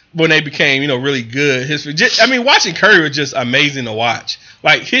when they became really good. Watching Curry was just amazing to watch.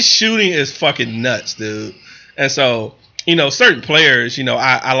 Like his shooting is fucking nuts, dude. And so certain players,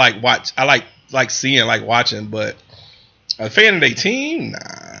 I like seeing, like watching, but a fan of their team, nah.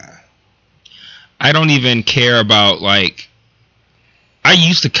 I don't even care about like. I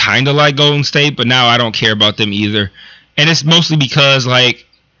used to kind of like Golden State, but now I don't care about them either. And it's mostly because, like,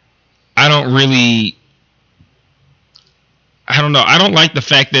 I don't know. I don't like the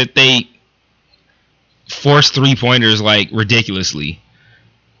fact that they force three-pointers, like, ridiculously.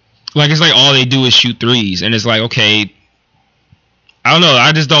 Like, it's like all they do is shoot threes. And it's like, okay, I don't know.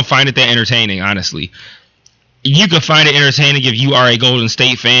 I just don't find it that entertaining, honestly. You could find it entertaining if you are a Golden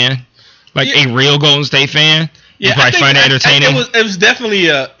State fan. Like, a real Golden State fan. Yeah, I find it entertaining. It was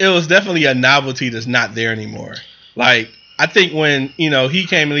definitely a novelty that's not there anymore. Like I think when he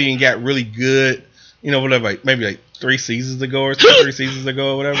came in the league and got really good, whatever, maybe like 3 seasons ago or 3 seasons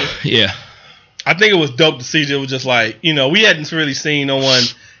ago or whatever. Yeah, I think it was dope to see. It was just like we hadn't really seen no one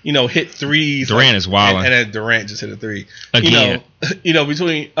hit threes. Durant is wilding, and then Durant just hit a three again.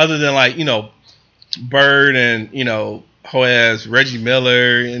 Between other than like Bird and Hoaz, Reggie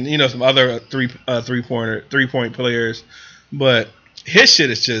Miller, and some other three-point players, but his shit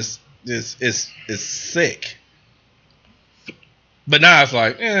is just is sick. But now it's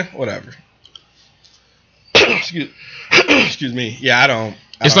like, whatever. Excuse me. Yeah, I don't.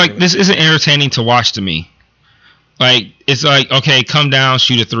 It's like this isn't entertaining to watch to me. Like it's like, okay, come down,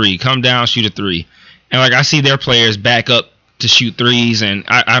 shoot a three. Come down, shoot a three. And like I see their players back up to shoot threes, and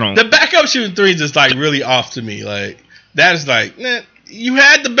I don't. The backup shooting threes is like really off to me. Like. That is like, you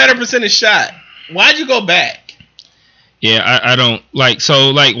had the better percentage shot. Why'd you go back? Yeah, I don't like.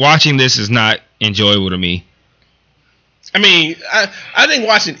 So like watching this is not enjoyable to me. I mean, I think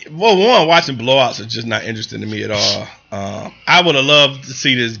watching blowouts is just not interesting to me at all. I would have loved to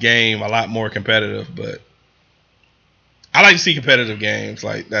see this game a lot more competitive, but I like to see competitive games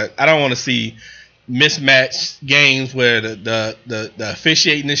like that. I don't want to see mismatched games where the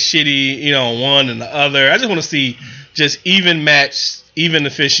officiating is shitty, on one and the other. I just want to see just even matched, even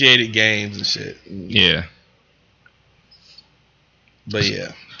officiated games and shit. Yeah. But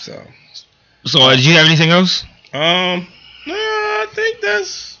yeah, so did you have anything else? No, I think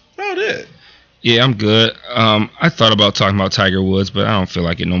that's about it. Yeah, I'm good. I thought about talking about Tiger Woods, but I don't feel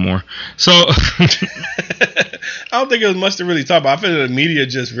like it no more. So I don't think it was much to really talk about. I feel like the media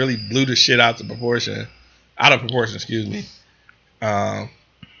just really blew the shit out of proportion, excuse me.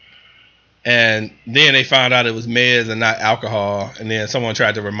 And then they found out it was meds and not alcohol. And then someone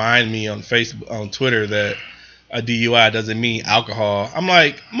tried to remind me on Twitter that a DUI doesn't mean alcohol. I'm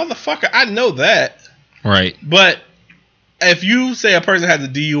like, motherfucker, I know that. Right. But if you say a person has a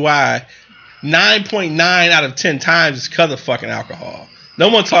DUI, 9.9 out of 10 times it's because of fucking alcohol. No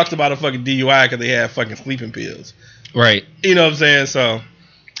one talks about a fucking DUI because they have fucking sleeping pills. Right. You know what I'm saying? So,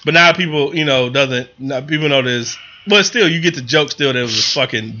 but now people, people know this. But still, you get the joke still that it was a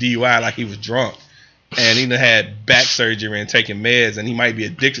fucking DUI, like he was drunk. And he done had back surgery and taking meds, and he might be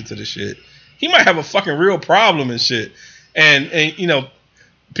addicted to the shit. He might have a fucking real problem and shit. And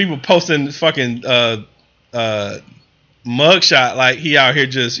people posting fucking mugshot like he out here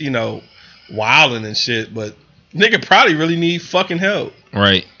just, wilding and shit. But nigga probably really need fucking help.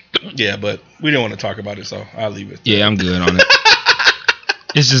 Right. Yeah, but we don't want to talk about it, so I'll leave it. Yeah, I'm good on it.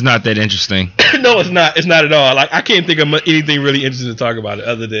 It's just not that interesting. No, it's not. It's not at all. Like I can't think of anything really interesting to talk about it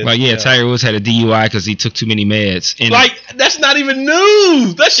other than Tiger Woods had a DUI because he took too many meds. And like that's not even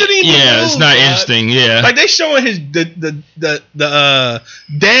news. That shouldn't even. Yeah, be news, it's not interesting. Yeah, like they showing his the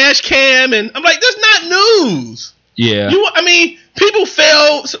dash cam, and I'm like, that's not news. Yeah, people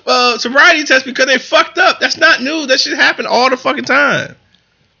fail sobriety tests because they fucked up. That's not news. That shit happen all the fucking time.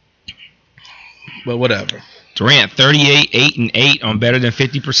 But whatever. Durant 38, 8-8 on better than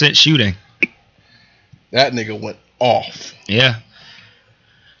 50% shooting. That nigga went off. Yeah.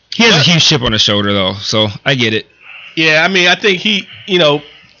 He has a huge chip on his shoulder though, so I get it. Yeah, I think he,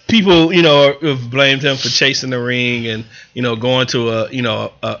 people, have blamed him for chasing the ring and, going to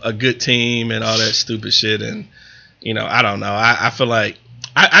a good team and all that stupid shit. And, I don't know. I feel like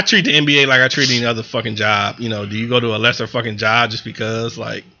I treat the NBA like I treat any other fucking job. Do you go to a lesser fucking job just because,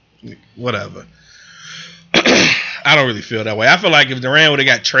 like, whatever. I don't really feel that way. I feel like if Durant would have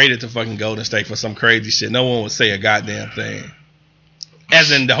got traded to fucking Golden State for some crazy shit, no one would say a goddamn thing.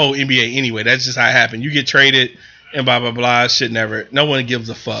 As in the whole NBA anyway. That's just how it happened. You get traded and blah, blah, blah. Shit never. No one gives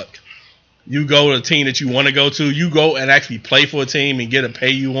a fuck. You go to a team that you want to go to. You go and actually play for a team and get a pay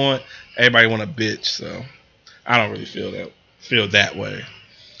you want. Everybody want a bitch. So I don't really feel that way.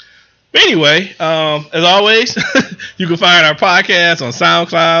 But anyway, as always, you can find our podcast on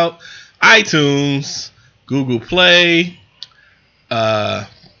SoundCloud, iTunes, Google Play, a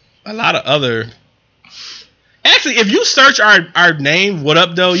lot of other. Actually, if you search our name, What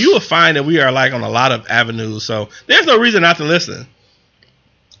Up Though, you will find that we are like on a lot of avenues. So there's no reason not to listen.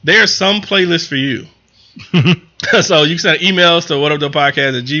 There's some playlist for you. So you can send emails to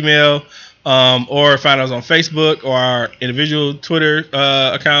whatupthopodcast@gmail.com. Or find us on Facebook or our individual Twitter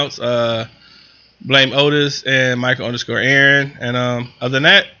accounts. Blame Otis and Michael_Aaron. And other than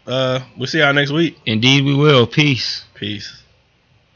that, we'll see y'all next week. Indeed, we will. Peace. Peace.